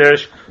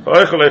L'Kodesh,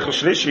 Oichel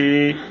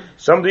Shlishi,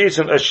 somebody eats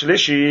a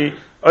Shlishi,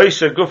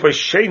 Oisa Gufa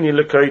Sheni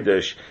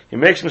L'Kodesh. He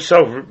makes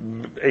himself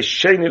a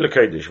Sheni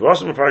L'Kodesh.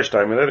 Wasn't the first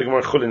time, and then the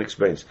Gemara Chulin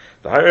explains.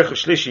 The high Oichel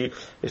Shlishi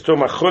is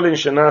talking about Chulin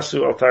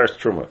Shenasu al Taras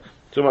Truma.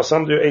 Talking about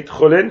somebody who ate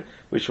Chulin,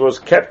 which was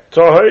kept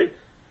Tohoi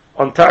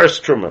on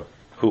Taras Truma.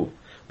 Who?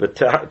 But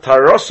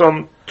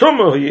Tarosom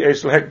Truma he ate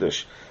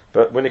Hekdesh.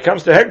 But when it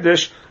comes to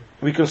Hekdesh,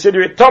 we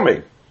consider it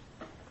Tomei.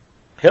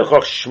 Therefore,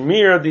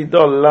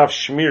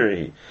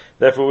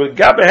 with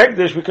Gabe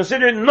Hekdesh, we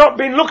consider it not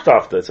being looked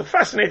after. It's a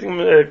fascinating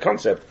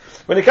concept.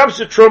 When it comes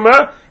to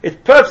Truma, it's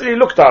perfectly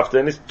looked after,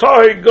 and it's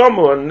Tohi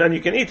Gomu, and you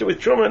can eat it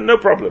with Truma, no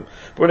problem.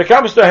 But when it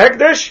comes to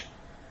Hekdesh,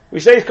 we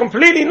say it's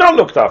completely not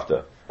looked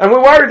after. And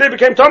we're worried they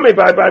became Tomei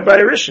by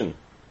a Rishon.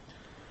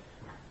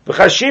 And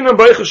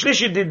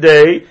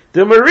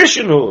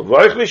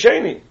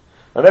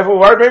therefore, we're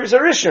worried maybe it's a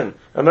Rishon,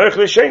 and the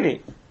Eichel is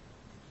Sheni.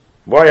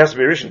 Why it has to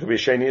be a Rishon to be a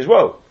Sheni as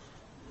well?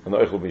 And the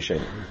Eichel will be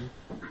Sheni.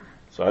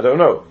 So I don't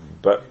know.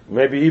 But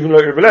maybe even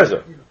like Rebbe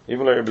Lezer.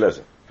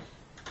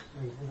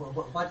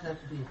 Why does it have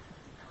to be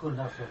good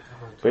enough?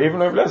 But even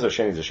like Rebbe Lezer,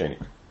 Sheni is a Sheni.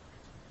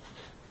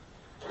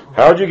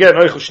 How do you get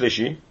an Eichel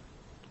Shlishi?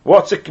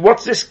 What's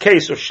this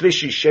case of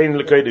Shlishi, Sheni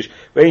L'Kodesh,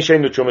 Vein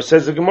Sheni L'Truma?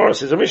 Says the Gemara,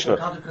 says the Mishnah.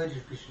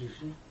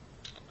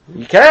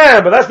 You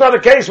can, but that's not the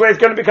case where it's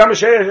going to become a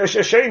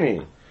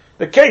Sheni.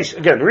 The case,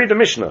 again, read the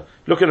Mishnah.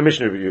 Look at the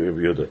Mishnah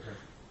review.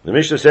 The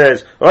Mishnah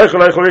says,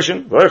 Eichel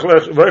Rishon,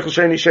 Eichel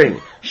Sheni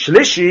Sheni.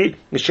 Shlishi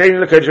is Sheni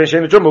L'Kodesh, Vein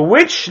Sheni L'Truma.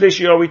 Which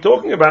Shlishi are we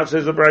talking about,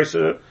 says the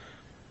Brisa?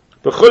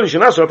 The Chulin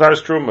Shenasu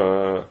Taras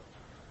Truma.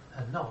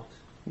 And not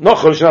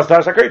Chulin Shenasu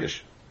Taras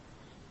HaKodesh.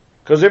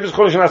 Because if it's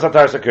Chulin Shenasu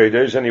Taras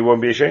HaKodesh, then he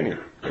won't be a Sheni.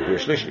 He'll be a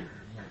Shlishi.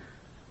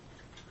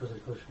 because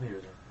it got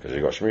Shmir. Because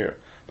he got Shmir.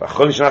 But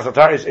Chulin Shenasu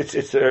Taras,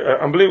 it's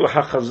unbelievable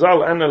how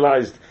Chazal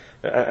analyzed,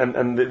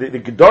 and the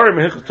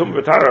Gedorim in Hilchot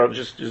Tumah V'Tara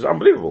is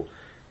unbelievable.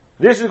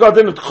 This has got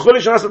to do with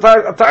Chulin Shenasu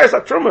Taras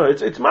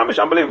HaTruma. It's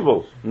mamish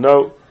unbelievable.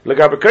 No.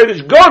 L'gabe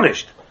Kodesh,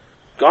 garnished.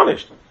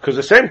 Because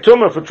the same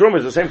Tumah for Truma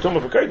is the same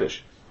Tumah for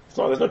Kodesh.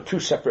 There's no two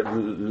separate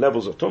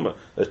levels of Tumah.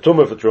 There's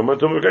Tumah for Truma,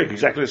 Tumah for Kodesh,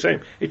 exactly the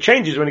same. It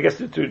changes when it gets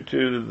to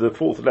the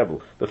fourth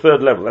level, the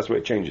third level, that's where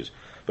it changes.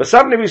 But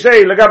suddenly we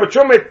say, L'gabe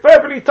Truma, it's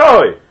perfectly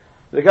Toy.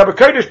 L'gabe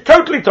Kodesh,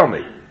 totally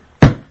Tomei.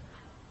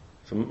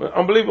 It's an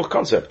unbelievable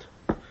concept.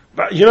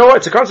 But you know what?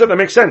 It's a concept that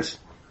makes sense.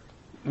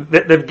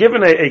 They've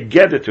given a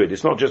gather to it.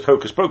 It's not just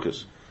hocus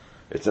pocus.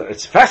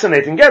 It's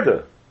fascinating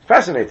gather.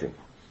 Fascinating.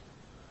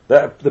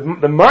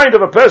 The mind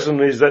of a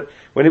person is that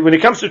when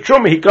it comes to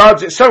Truma, he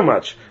guards it so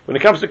much. When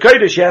it comes to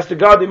Kodesh, he has to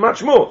guard it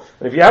much more.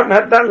 And if you haven't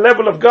had that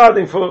level of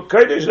guarding for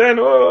Kodesh, then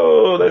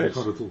it's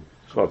not at all.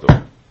 It's not at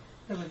all.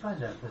 Yeah, we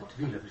find out that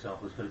Tevila, for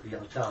example, is going to be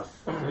on Das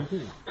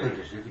Kodesh.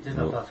 If you didn't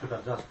have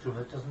Das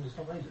Truma, it's not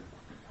Kodesh.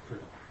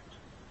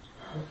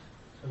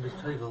 So this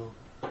table.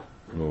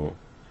 No.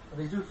 But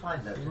they do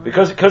find that.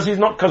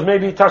 Because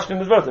maybe he touched in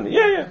his vatan.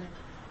 Yeah.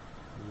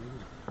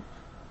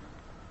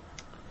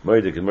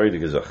 Moedik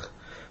gezach.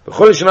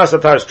 B'chulin shenas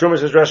ataris truma,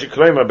 says Rashi,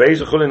 Kleima,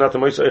 be'ezu chulin nata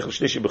moisa eichel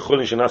shlishi,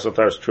 b'chulin shenas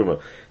ataris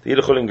truma. The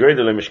either chulin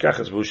greda le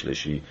mishkachas v'u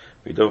shlishi.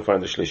 We don't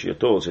find the shlishi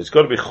at all. So it's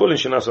got to be chulin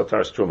shenas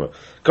ataris truma.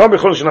 Can't be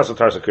chulin shenas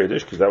ataris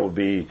akedesh, because that would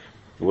be, it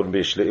wouldn't be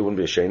a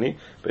sheni.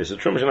 But it's a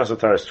truma shenas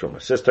ataris truma.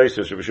 Says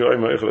Taisus, Rebbe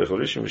Oima eichel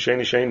rishim,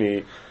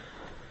 sheni.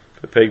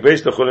 The peg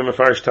based the chulim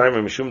afarish time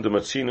and mishum the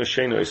matzino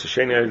sheno is a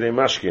sheni al dei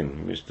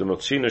mashkin. The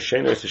matzino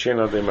sheno is a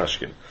sheni al dei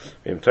mashkin.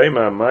 Im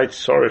taima might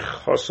sorich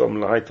chosom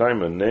lahai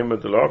time and name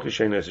the lach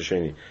sheno is a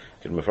sheni.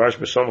 Can mafarish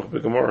besamach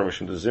begemorah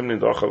mishum the zimnin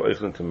dachal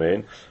eichlen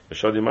tamein. The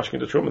shadi mashkin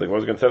the truma. The Gemara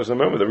is going to tell us in a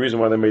moment the reason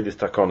why they made this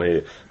takon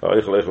here.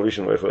 Eichel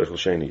rishon eichel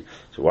sheni.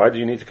 So why do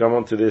you need to come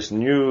on to this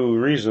new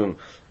reason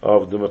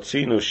of the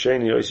matzino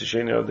sheni is a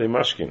sheni al dei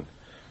mashkin?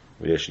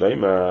 So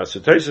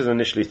Tosfos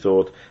initially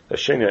thought that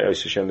Sheni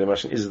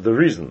is the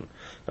reason.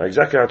 Now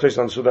exactly how Tosfos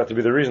understood that to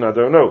be the reason, I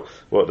don't know.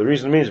 What the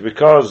reason means,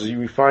 because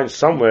we find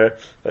somewhere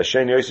that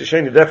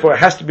Sheni, therefore it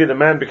has to be the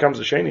man becomes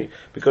a Sheni.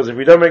 Because if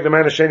we don't make the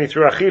man a Sheni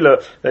through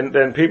Achila,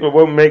 then people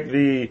won't make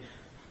the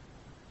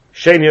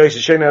Sheni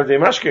out of the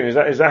Mashkin. Is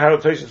that how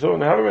Tosfos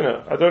thought?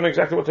 I don't know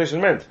exactly what Tosfos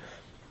meant.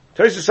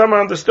 Tosfos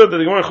somehow understood that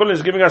the Gemara Chulin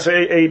is giving us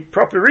a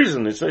proper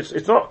reason.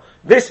 It's not,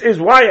 this is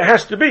why it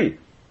has to be.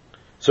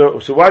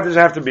 So why does it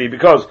have to be?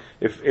 Because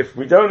if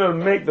we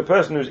don't make the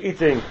person who's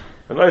eating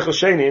an oichel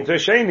sheni into a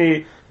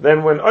sheni,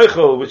 then when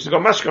oichel, which has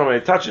got mashkan on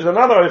it, touches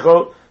another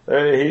oichel,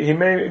 he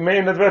may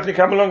inadvertently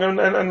come along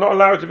and not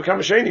allow it to become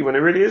a sheni when it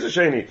really is a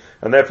sheni.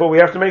 And therefore we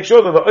have to make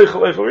sure that the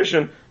oichel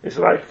rishon is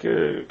like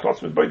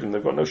klotzim with boidim,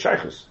 they've got no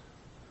shaychus.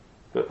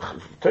 But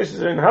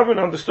Tosfos in Haven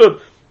understood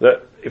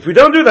that if we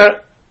don't do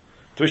that,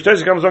 to which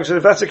Tosfos comes along and says,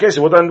 if that's the case,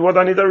 what do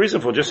I need that reason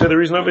for? Just say the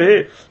reason over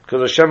here.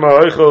 Because Hashem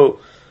oichel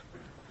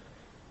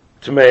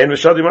Tamein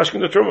v'shadi mashkin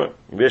the truma.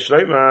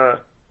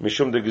 V'yeshleima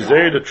mishum de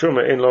gezeir the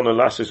truma ein lona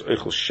lasis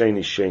oichel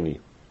sheni.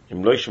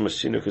 Im loishem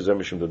asinu kazem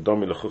mishum the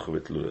domi lechucha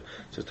v'tlula.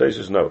 So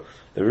Tosfos no.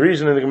 The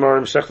reason in the Gemara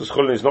in Meseches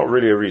Chulin is not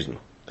really a reason.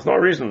 It's not a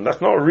reason.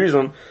 That's not a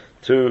reason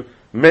to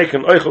make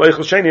an oichel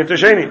sheni into a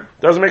sheni.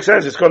 Doesn't make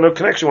sense. It's got no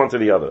connection one to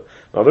the other.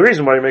 Now the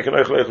reason why you make an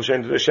oichel sheni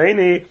into a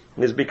sheni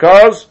is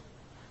because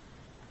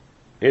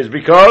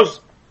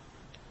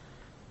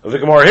of the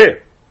Gemara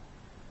here.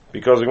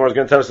 Because the Gemara is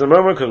going to tell us in a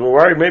moment, because we're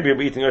worried maybe he'll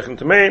be eating Eichel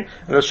Tamein,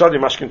 and the Shadi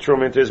Mashkin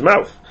Truma into his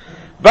mouth.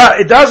 But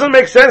it doesn't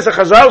make sense that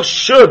Chazal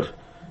should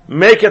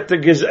make it a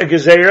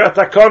Gezeira, a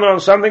Takana on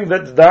something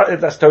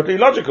that's totally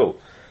logical.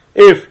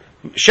 If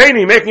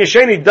Sheni, making a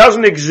Sheni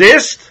doesn't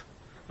exist,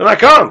 then I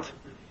can't.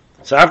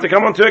 So I have to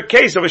come on to a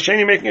case of a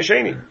Sheni making a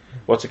Sheni.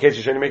 What's the case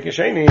of Sheni making a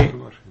Sheni?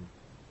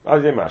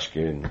 Al-Yedei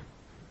Mashkin.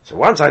 So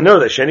once I know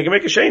that Sheni can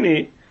make a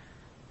Sheni,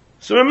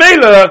 so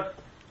Mamela,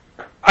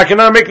 I can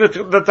now make the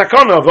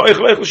takana of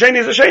Eichel Sheni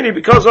is a Sheni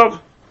because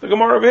of the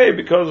Gemara over here,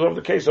 because of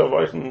the case of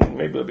Eichel,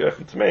 maybe it'll be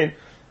Eichel Tamein,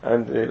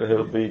 and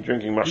he'll be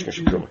drinking Mashkin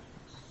Shekruma.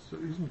 So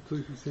isn't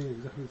Tosfos saying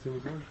exactly the same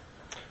as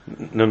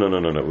Rashi? No.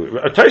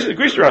 Tosfos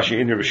agrees to Rashi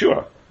in Rebbe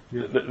Shua.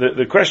 Yeah.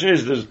 The question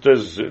is,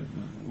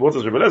 what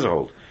does Rebbe Lezer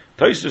hold?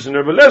 Tosfos and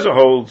Rebbe Lezer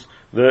holds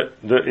that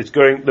it's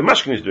going, the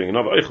Mashkin is doing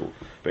another Eichel.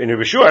 But in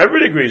Rebbe Shua,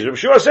 everybody agrees. Rebbe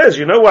Shua says,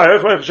 you know why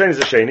Eichel Sheni is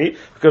a Sheni?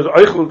 Because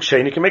Eichel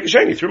Sheni can make a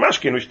Sheni through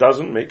Mashkin, which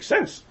doesn't make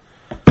sense.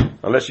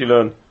 Unless you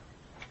learn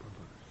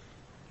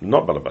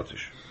not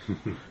Balabatish.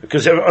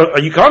 Because you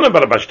can't learn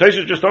Balabatish.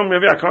 Tosfos just told me,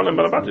 I can't learn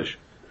Balabatish.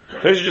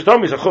 Tosfos just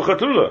told me it's a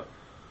Chuchatula.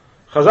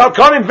 Chazal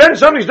can't invent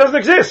something which doesn't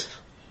exist.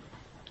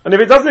 And if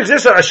it doesn't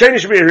exist, a Sheni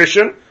should be a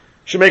Rishon,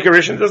 should make a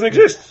Rishon, it doesn't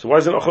exist. So why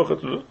is it not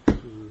Chuchatula?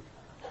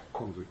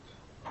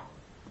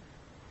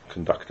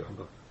 Conductor.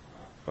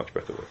 Much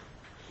better word.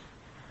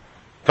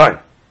 Fine.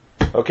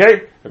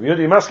 Okay? Have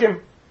you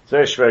masking? Say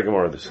Shver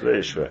Gemara this.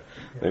 Say Shver.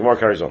 The Gemara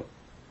carries on.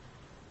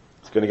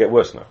 It's going to get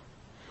worse now.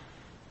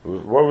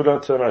 What we're going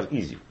to turn out is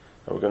easy.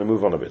 And we're going to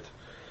move on a bit.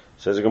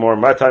 Says the Gemara,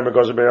 my time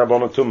ago,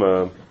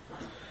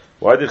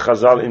 why did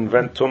Chazal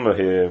invent Tumah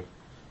here?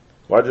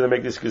 Why did they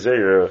make this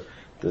Gezeira?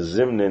 The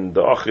Zimnin,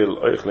 the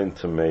Achil, Eichlin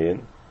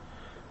Tamein,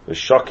 the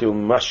Shakil,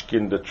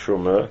 Mashkin, the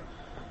Truma,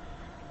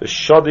 the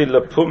Shadi,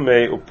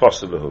 Lapume,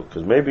 Upasilahu.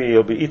 Because maybe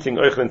he'll be eating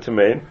Eichlin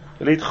Tamein,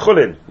 he'll eat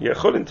Chulin. Yeah,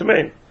 Chulin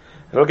Tamein.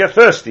 And he'll get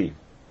thirsty.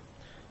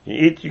 You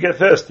eat, you get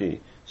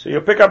thirsty. So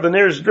you'll pick up the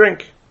nearest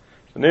drink.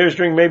 The nearest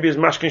drink maybe is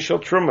Mashkin Shel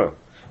Truma.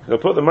 He'll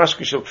put the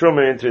Mashkin Shel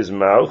Truma into his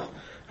mouth,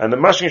 and the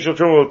Mashkin Shel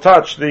Truma will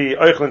touch the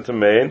Eichlin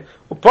Tamein,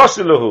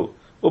 Upasilahu,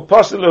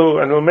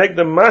 and will make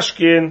the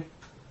Mashkin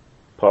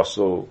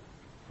Pasul.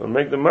 Will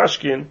make the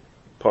Mashkin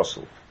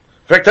Pasul.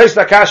 In fact, taste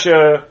the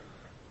Kasha,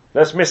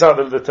 let's miss out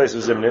the taste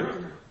of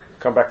Zimnin.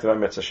 Come back to that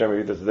Meseches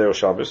either today or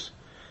Shabbos.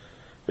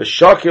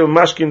 V'shakil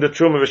mashkin the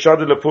truma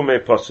v'shadil lepume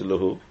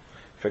posiluhu.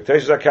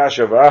 Fektesh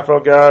zakasha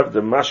v'afal gav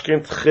the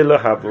mashkin tchila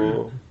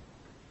habu.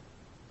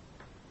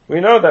 We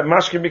know that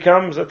mashkin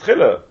becomes a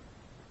tchila.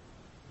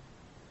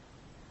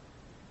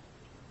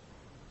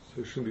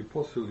 So it shouldn't be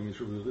possible, it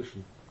should be a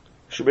rishon.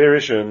 Should be a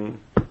rishon.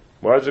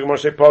 Why does the Gemara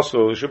say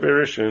possible? It should be a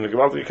rishon. The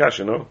Gewaltige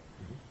Kasha, no?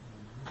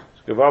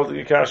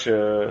 Gewaltige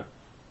Kasha.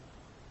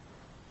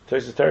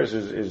 Taisus Teres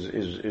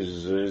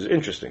is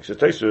interesting. So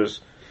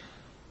Taisus,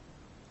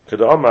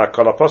 Kedama,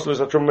 Kal Apostle is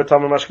a Trum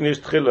Metama Mashkin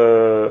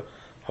Tchila,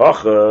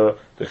 Hacha,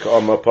 the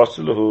Ka'ama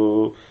Apostle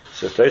who,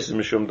 so Taisus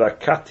Mishum Da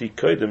Kati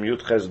Koidem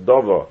Yud Ches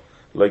Dova,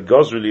 like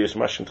Gozrili is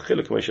Mashkin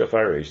Tchila K'mei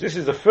Shafarish. This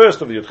is the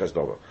first of the Yud Ches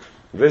Dova.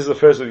 This is the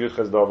first of the Yud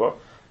Ches Dova.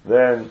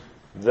 Then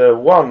the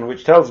one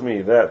which tells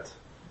me that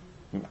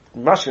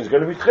Mashkin is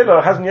going to be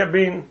Tchila hasn't yet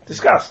been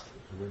discussed.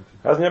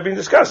 Hasn't yet been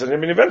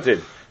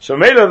invented. So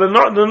Mela, the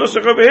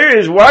nusach over here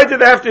is, why did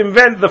they have to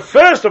invent the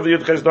first of the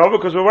Yud Ches Dova?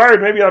 Because we're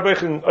worried maybe you'll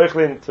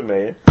Eichlin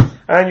Tamein,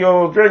 and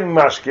you'll drink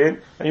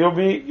Mashkin, and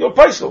you'll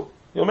paisel.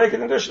 You'll make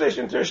it into a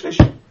shlish.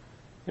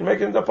 You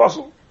make it into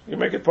apostle. You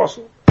make it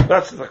apostle.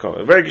 That's the takoma.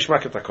 A very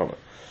gishmak takoma.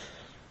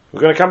 We're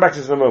going to come back to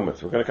this in a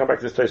moment. We're going to come back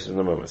to this tesis in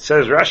a moment.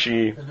 Says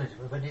Rashi.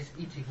 When he's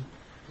eating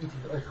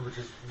oichel which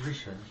is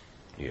rishon,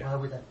 why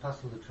would that pass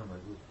the truma?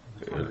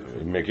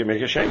 Make a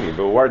sheni,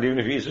 but why even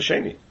if he eats a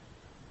sheni?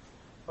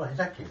 Well, in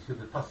that case, with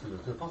the apostle,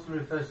 the apostle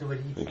refers to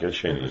when he eats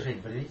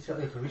sheni, but he eats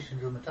oichel rishon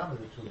you'll matama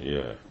the truma.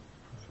 Yeah,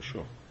 for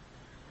sure.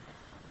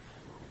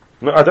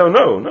 No, I don't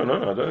know. No, I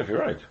don't know if you're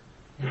right.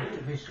 Can an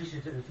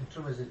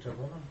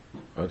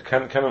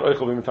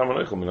oichel be matama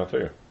oichel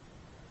minatayr?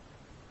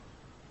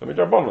 Let me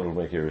drop on it'll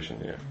make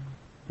irrishon, yeah.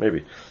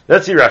 Maybe.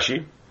 Let's see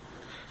Rashi.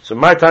 So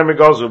my time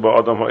agazu ba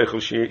adam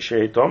ha'oichel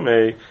shehi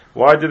tomei.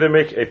 Why did they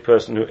make a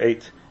person who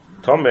ate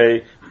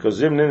tomei?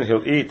 Because zimnin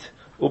he'll eat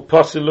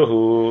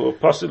upasiluhu.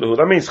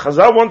 That means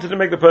Chazal wanted to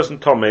make the person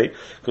tomei,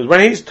 because when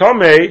he's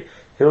tomei,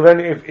 he'll then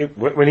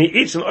when he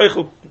eats an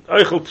oichel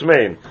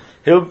tmein,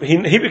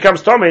 he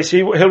becomes tomei. So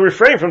he'll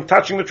refrain from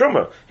touching the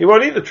truma. He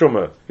won't eat the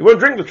truma. He won't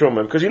drink the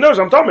truma because he knows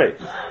I'm tomei.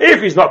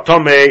 If he's not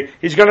tomei,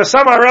 he's going to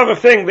somehow or other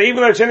think that even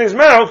though it's in his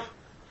mouth,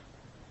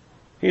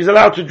 he's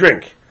allowed to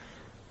drink.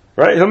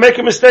 Right? He'll make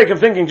a mistake of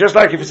thinking, just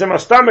like if it's in my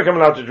stomach I'm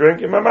allowed to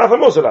drink, in my mouth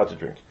I'm also allowed to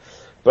drink.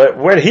 But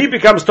when he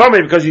becomes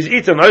tomei because he's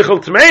eaten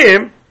oichel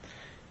tmeim,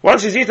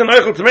 once he's eaten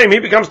oichel tmeim, he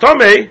becomes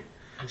tomei.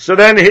 So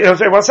then he'll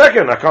say, 1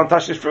 second, I can't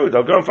touch this fruit.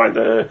 I'll go and find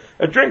a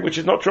drink which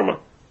is not truma.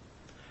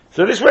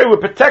 So this way we're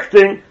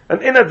protecting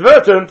an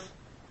inadvertent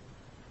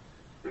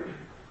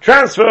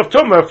transfer of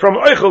tumah from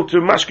oichel to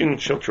mashkin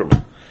shel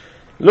truma.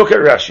 Look at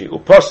Rashi.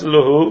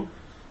 Upasiluhu.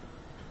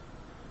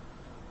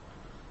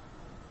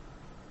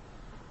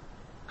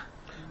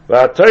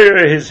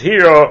 V'atayre his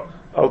hero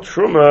al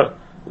truma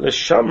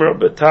l'shamra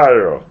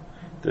betayro.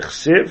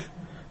 D'chsiv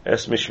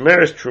es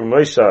mishmeres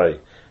trumoisai.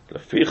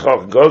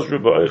 Lefichach gozru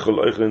ba'oichel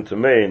oichlin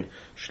tamein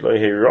shloi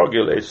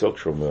heirogil eisel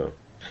truma.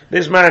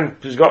 This man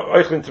has got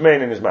oichlin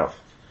tamein in his mouth.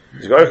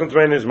 He's got oichlin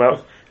tamein in his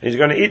mouth. He's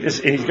going to eat this.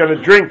 He's going to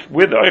drink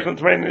with the oichlin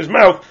tamein in his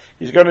mouth.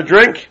 He's going to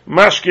drink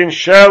mashkin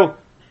shel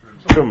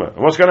truma.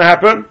 And what's going to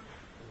happen?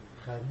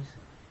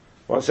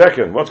 1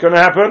 second. What's going to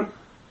happen?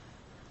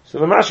 So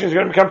the mashkin is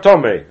going to become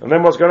tomei, and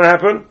then what's going to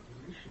happen?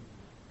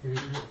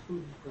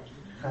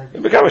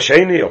 He'll become a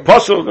sheni or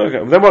posel.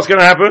 And then what's going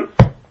to happen?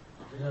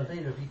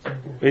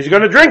 He's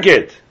going to drink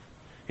it.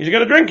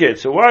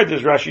 So why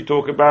does Rashi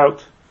talk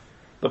about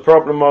the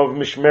problem of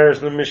mishmeres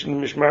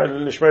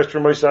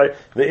trumosai,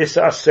 the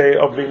issa asay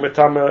of being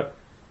metama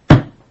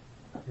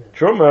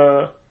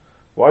truma?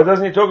 Why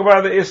doesn't he talk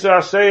about the issa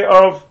asay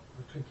of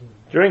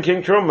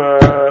drinking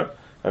truma?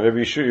 And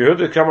Rabbi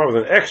Yehuda come up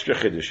with an extra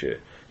chiddush here.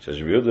 He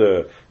says Rabbi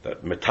Yehuda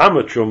that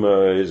metama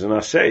truma is an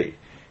asay.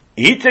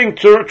 Eating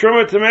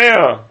truma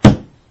tamea.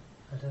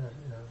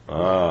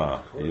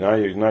 Now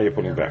you're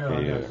pulling back.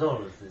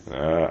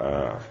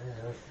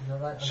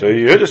 So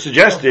Yehuda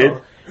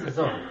suggested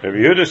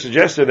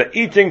that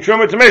eating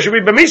truma tamea should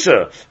be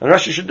b'misa, and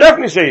Rashi should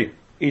definitely say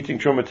eating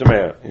truma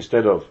tamea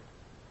instead of,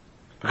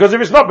 because if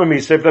it's not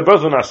b'misa, if they're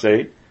both an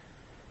asay,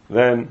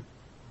 then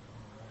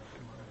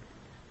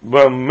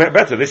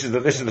better. This is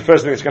the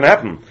first thing that's going to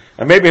happen,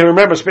 and maybe he'll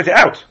remember spit it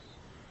out.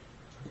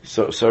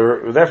 So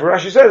therefore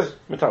Rashi says,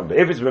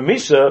 if it's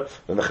b'misa,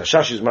 then the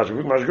chashash is much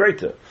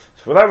greater.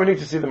 So for that we need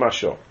to see the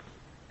mashal.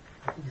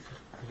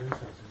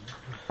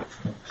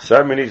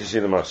 So we need to see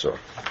the mashal.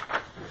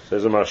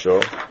 Says the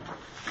mashal.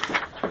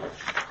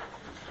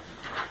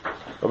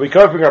 Are we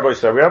coping, Rabbi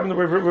Sir?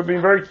 We've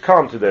been very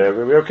calm today.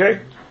 Are we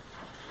okay?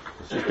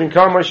 It's been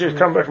calm. I should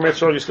come back from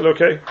Meseches. You still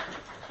okay?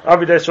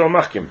 Avidei Sol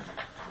Machkim.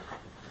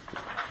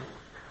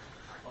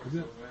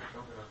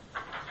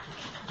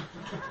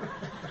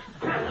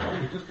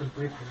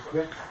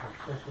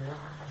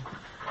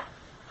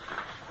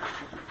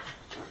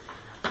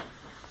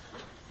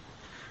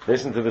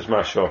 Listen to this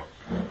mashal.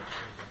 I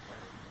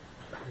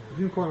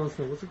didn't quite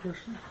understand. What's the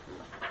question?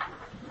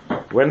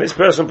 When this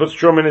person puts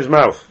truma in his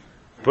mouth,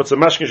 puts a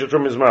mashkin shel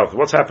truma in his mouth,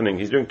 what's happening?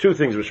 He's doing two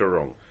things which are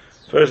wrong.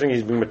 First thing,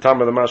 he's being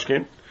metama the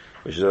mashkin.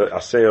 which is a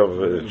say of,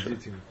 and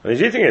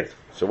he's eating it.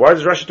 So why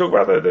does Rashi talk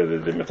about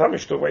the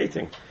Matamish talk about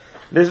eating?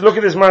 Look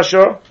at this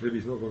Masha. Maybe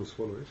he's not going to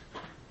swallow it.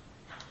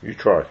 You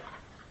try.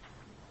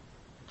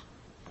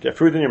 Get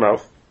food in your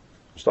mouth.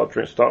 Start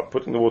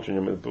putting the water in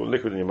your mouth,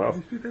 liquid in your mouth.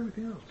 Spit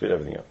everything out. Spit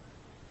everything out.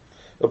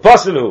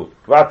 V'pasilu.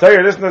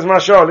 V'atayir, listen to this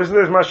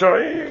Masha.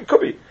 It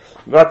could be.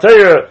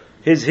 V'atayir,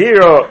 his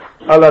hero,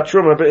 ala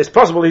truma, but it's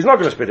possible he's not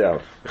going to spit it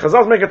out. The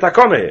Chazals make a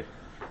takana here.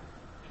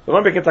 They're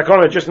not making a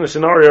takana just in the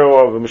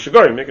scenario of a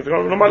Mishagoy. Make a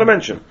takana, no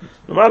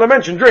matter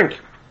mention, drink.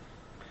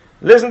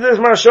 Listen to this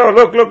Masha.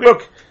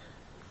 Look.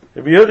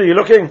 If you're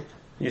looking,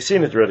 you've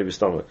seen it already,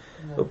 B'stomach.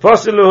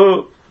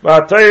 V'pasilu,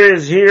 v'atayir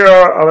is hero,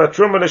 ala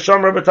truma,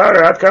 l'shamra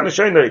b'tayir, at kind of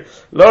shaynei.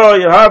 Lo,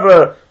 you have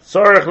a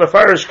tzorech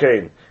lefarish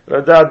kain.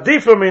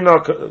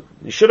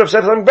 You should have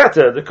said something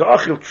better. The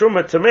ka'achil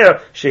truma tamir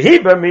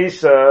shehiba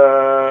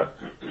misa.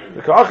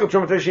 The ka'achil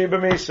truma tamir shehiba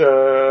misa.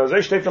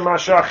 Zeh steht the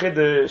Masha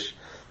Chiddush.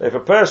 If a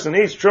person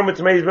eats truma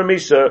tamir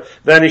misa,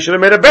 then he should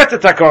have made a better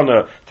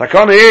takana.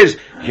 Takana is,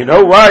 you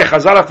know why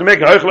Chazal have to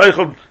make a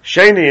oichel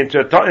sheni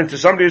into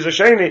somebody who's a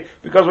sheni,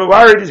 because we're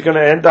worried he's going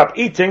to end up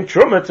eating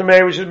truma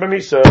tamir, which is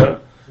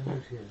b'misa.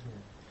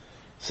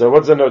 So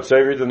what's the note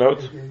say? Read the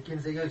note.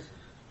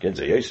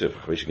 Ginza Yosef.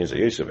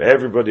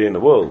 Everybody in the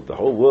world, the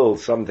whole world,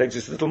 some takes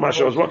this little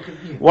masha as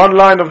one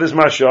line of this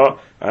masha,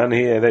 and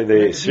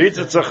they sweet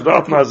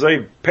tzachdat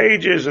nazay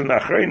pages and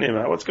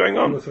achreinim. What's going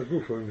on?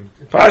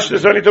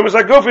 Pashtus only Tumas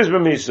Aguf is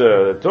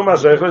b'misa.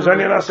 Tumas Eichel is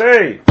only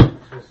nasei.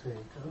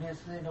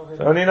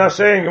 Only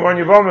nasei. Come on,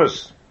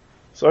 Yevomus.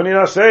 It's only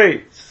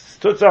nasei.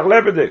 Tutzach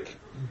lebedik.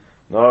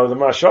 No, the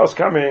masha is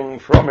coming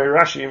from a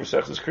Rashi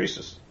Meseches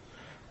Krisis.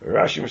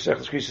 Rashi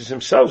Meseches Krisis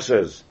himself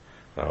says,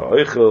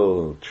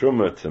 Oichel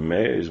truma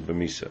tameh is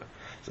b'misa.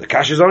 So the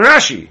kash is on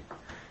Rashi.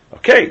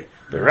 Okay,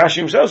 but Rashi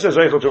himself says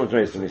Oichel truma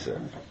tameh is b'misa.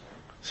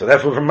 So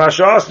therefore, from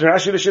Masha asked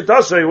Rashi the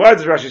Shita say, why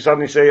does Rashi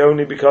suddenly say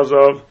only because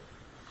of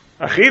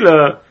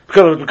Achila,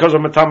 because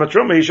of Matama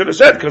truma? He should have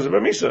said because of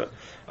b'misa.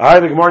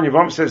 The Gemara in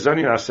Yevam says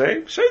Zoni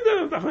Nasei. Say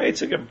the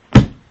Eitzigim.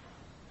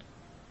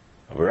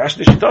 But Rashi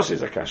the Shita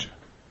says Akasha.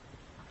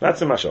 That's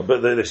the Masha.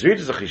 But the Srid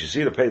is you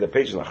see the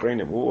pages in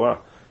Achreinim.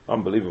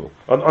 Unbelievable.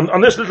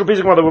 On this little piece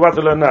of Gemara that we're about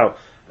to learn now,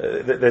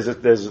 there's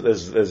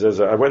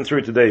I went through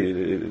it today,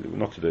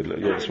 not today,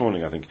 this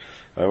morning I think.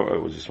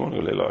 It was this morning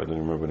or later, I don't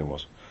remember when it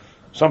was.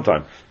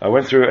 Sometime. I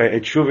went through a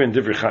tshuva in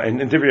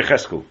Divrei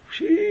Cheskel.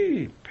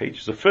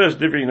 Pages. The first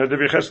Divrei,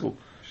 Divrei Cheskel.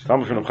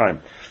 Talmud from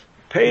Chaim.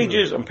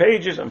 Pages and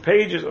pages and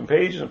pages and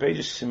pages and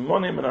pages,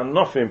 simonim and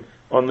anofim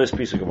on this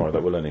piece of Gemara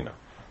that we're learning now.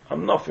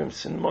 Anofim,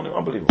 simonim,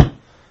 unbelievable.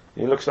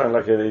 It looks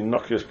like an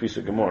innocuous piece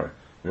of Gemara.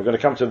 We're going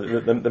to come to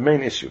the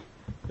main issue.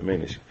 The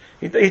main issue.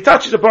 He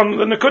touches upon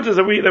the nekudas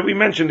that we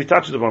mentioned. He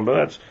touches upon, but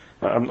that's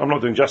I'm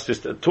not doing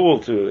justice at all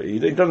to. He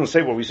doesn't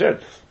say what we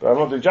said, but I'm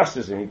not doing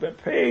justice. But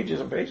pages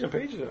and pages and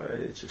pages.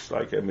 It's just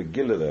like a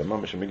Megillah there,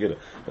 mamash Megillah.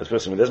 That's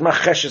first one. There's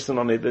Macheshes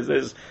on it.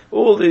 There's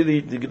all the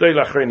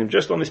Gedolei Achreinim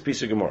just on this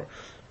piece of Gemara.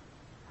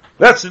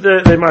 That's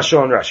the Masha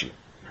on Rashi.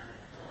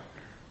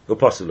 Go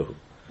pasiluhu.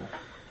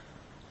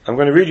 I'm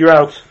going to read you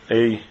out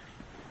a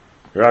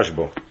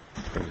Rashba.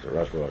 I think it's a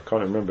Rashba. I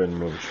can't remember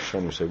anymore which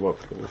Shoshana say what,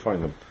 but we'll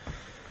find them.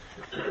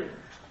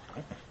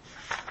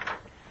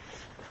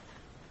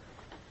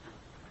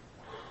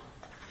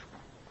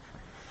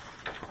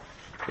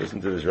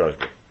 Listen to this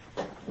Rashba.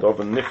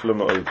 Doven nifla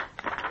ma'od.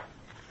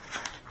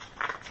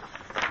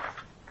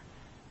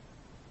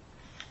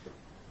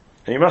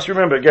 And you must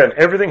remember again,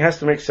 everything has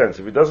to make sense.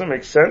 If it doesn't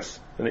make sense,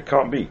 then it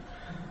can't be.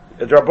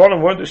 A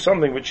Drabonim won't do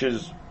something which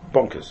is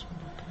bonkers.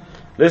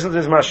 Listen to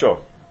this Masha.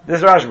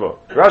 This Rashba.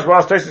 Rashba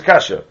asks Taisus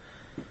Kasha.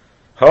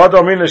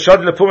 Ha'adam min l'shad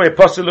lepume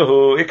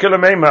pasiluhu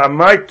ikelamema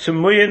amay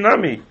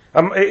tumuyenami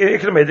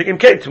ikelamedic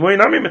imkei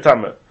tumuyenami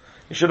metama.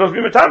 It should also be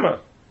metama,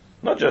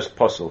 not just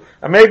pasul.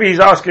 And maybe he's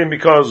asking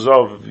because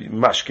of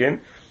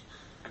mashkin,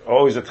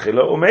 or is it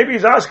tchila, or maybe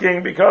he's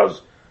asking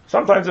because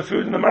sometimes the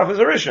food in the mouth is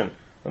a rishon,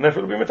 and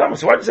therefore it'll be metama.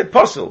 So why does it say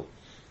pasul?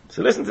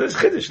 So listen to this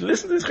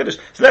chiddush.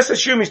 So let's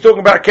assume he's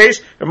talking about a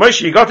case, and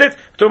Moshe, you got it?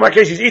 We're talking about a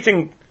case he's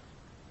eating.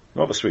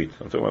 Not the sweet.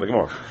 I'm talking about the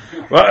Gemara.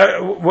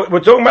 Well,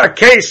 we're talking about a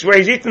case where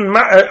he's eaten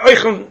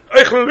oichel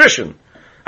rishon.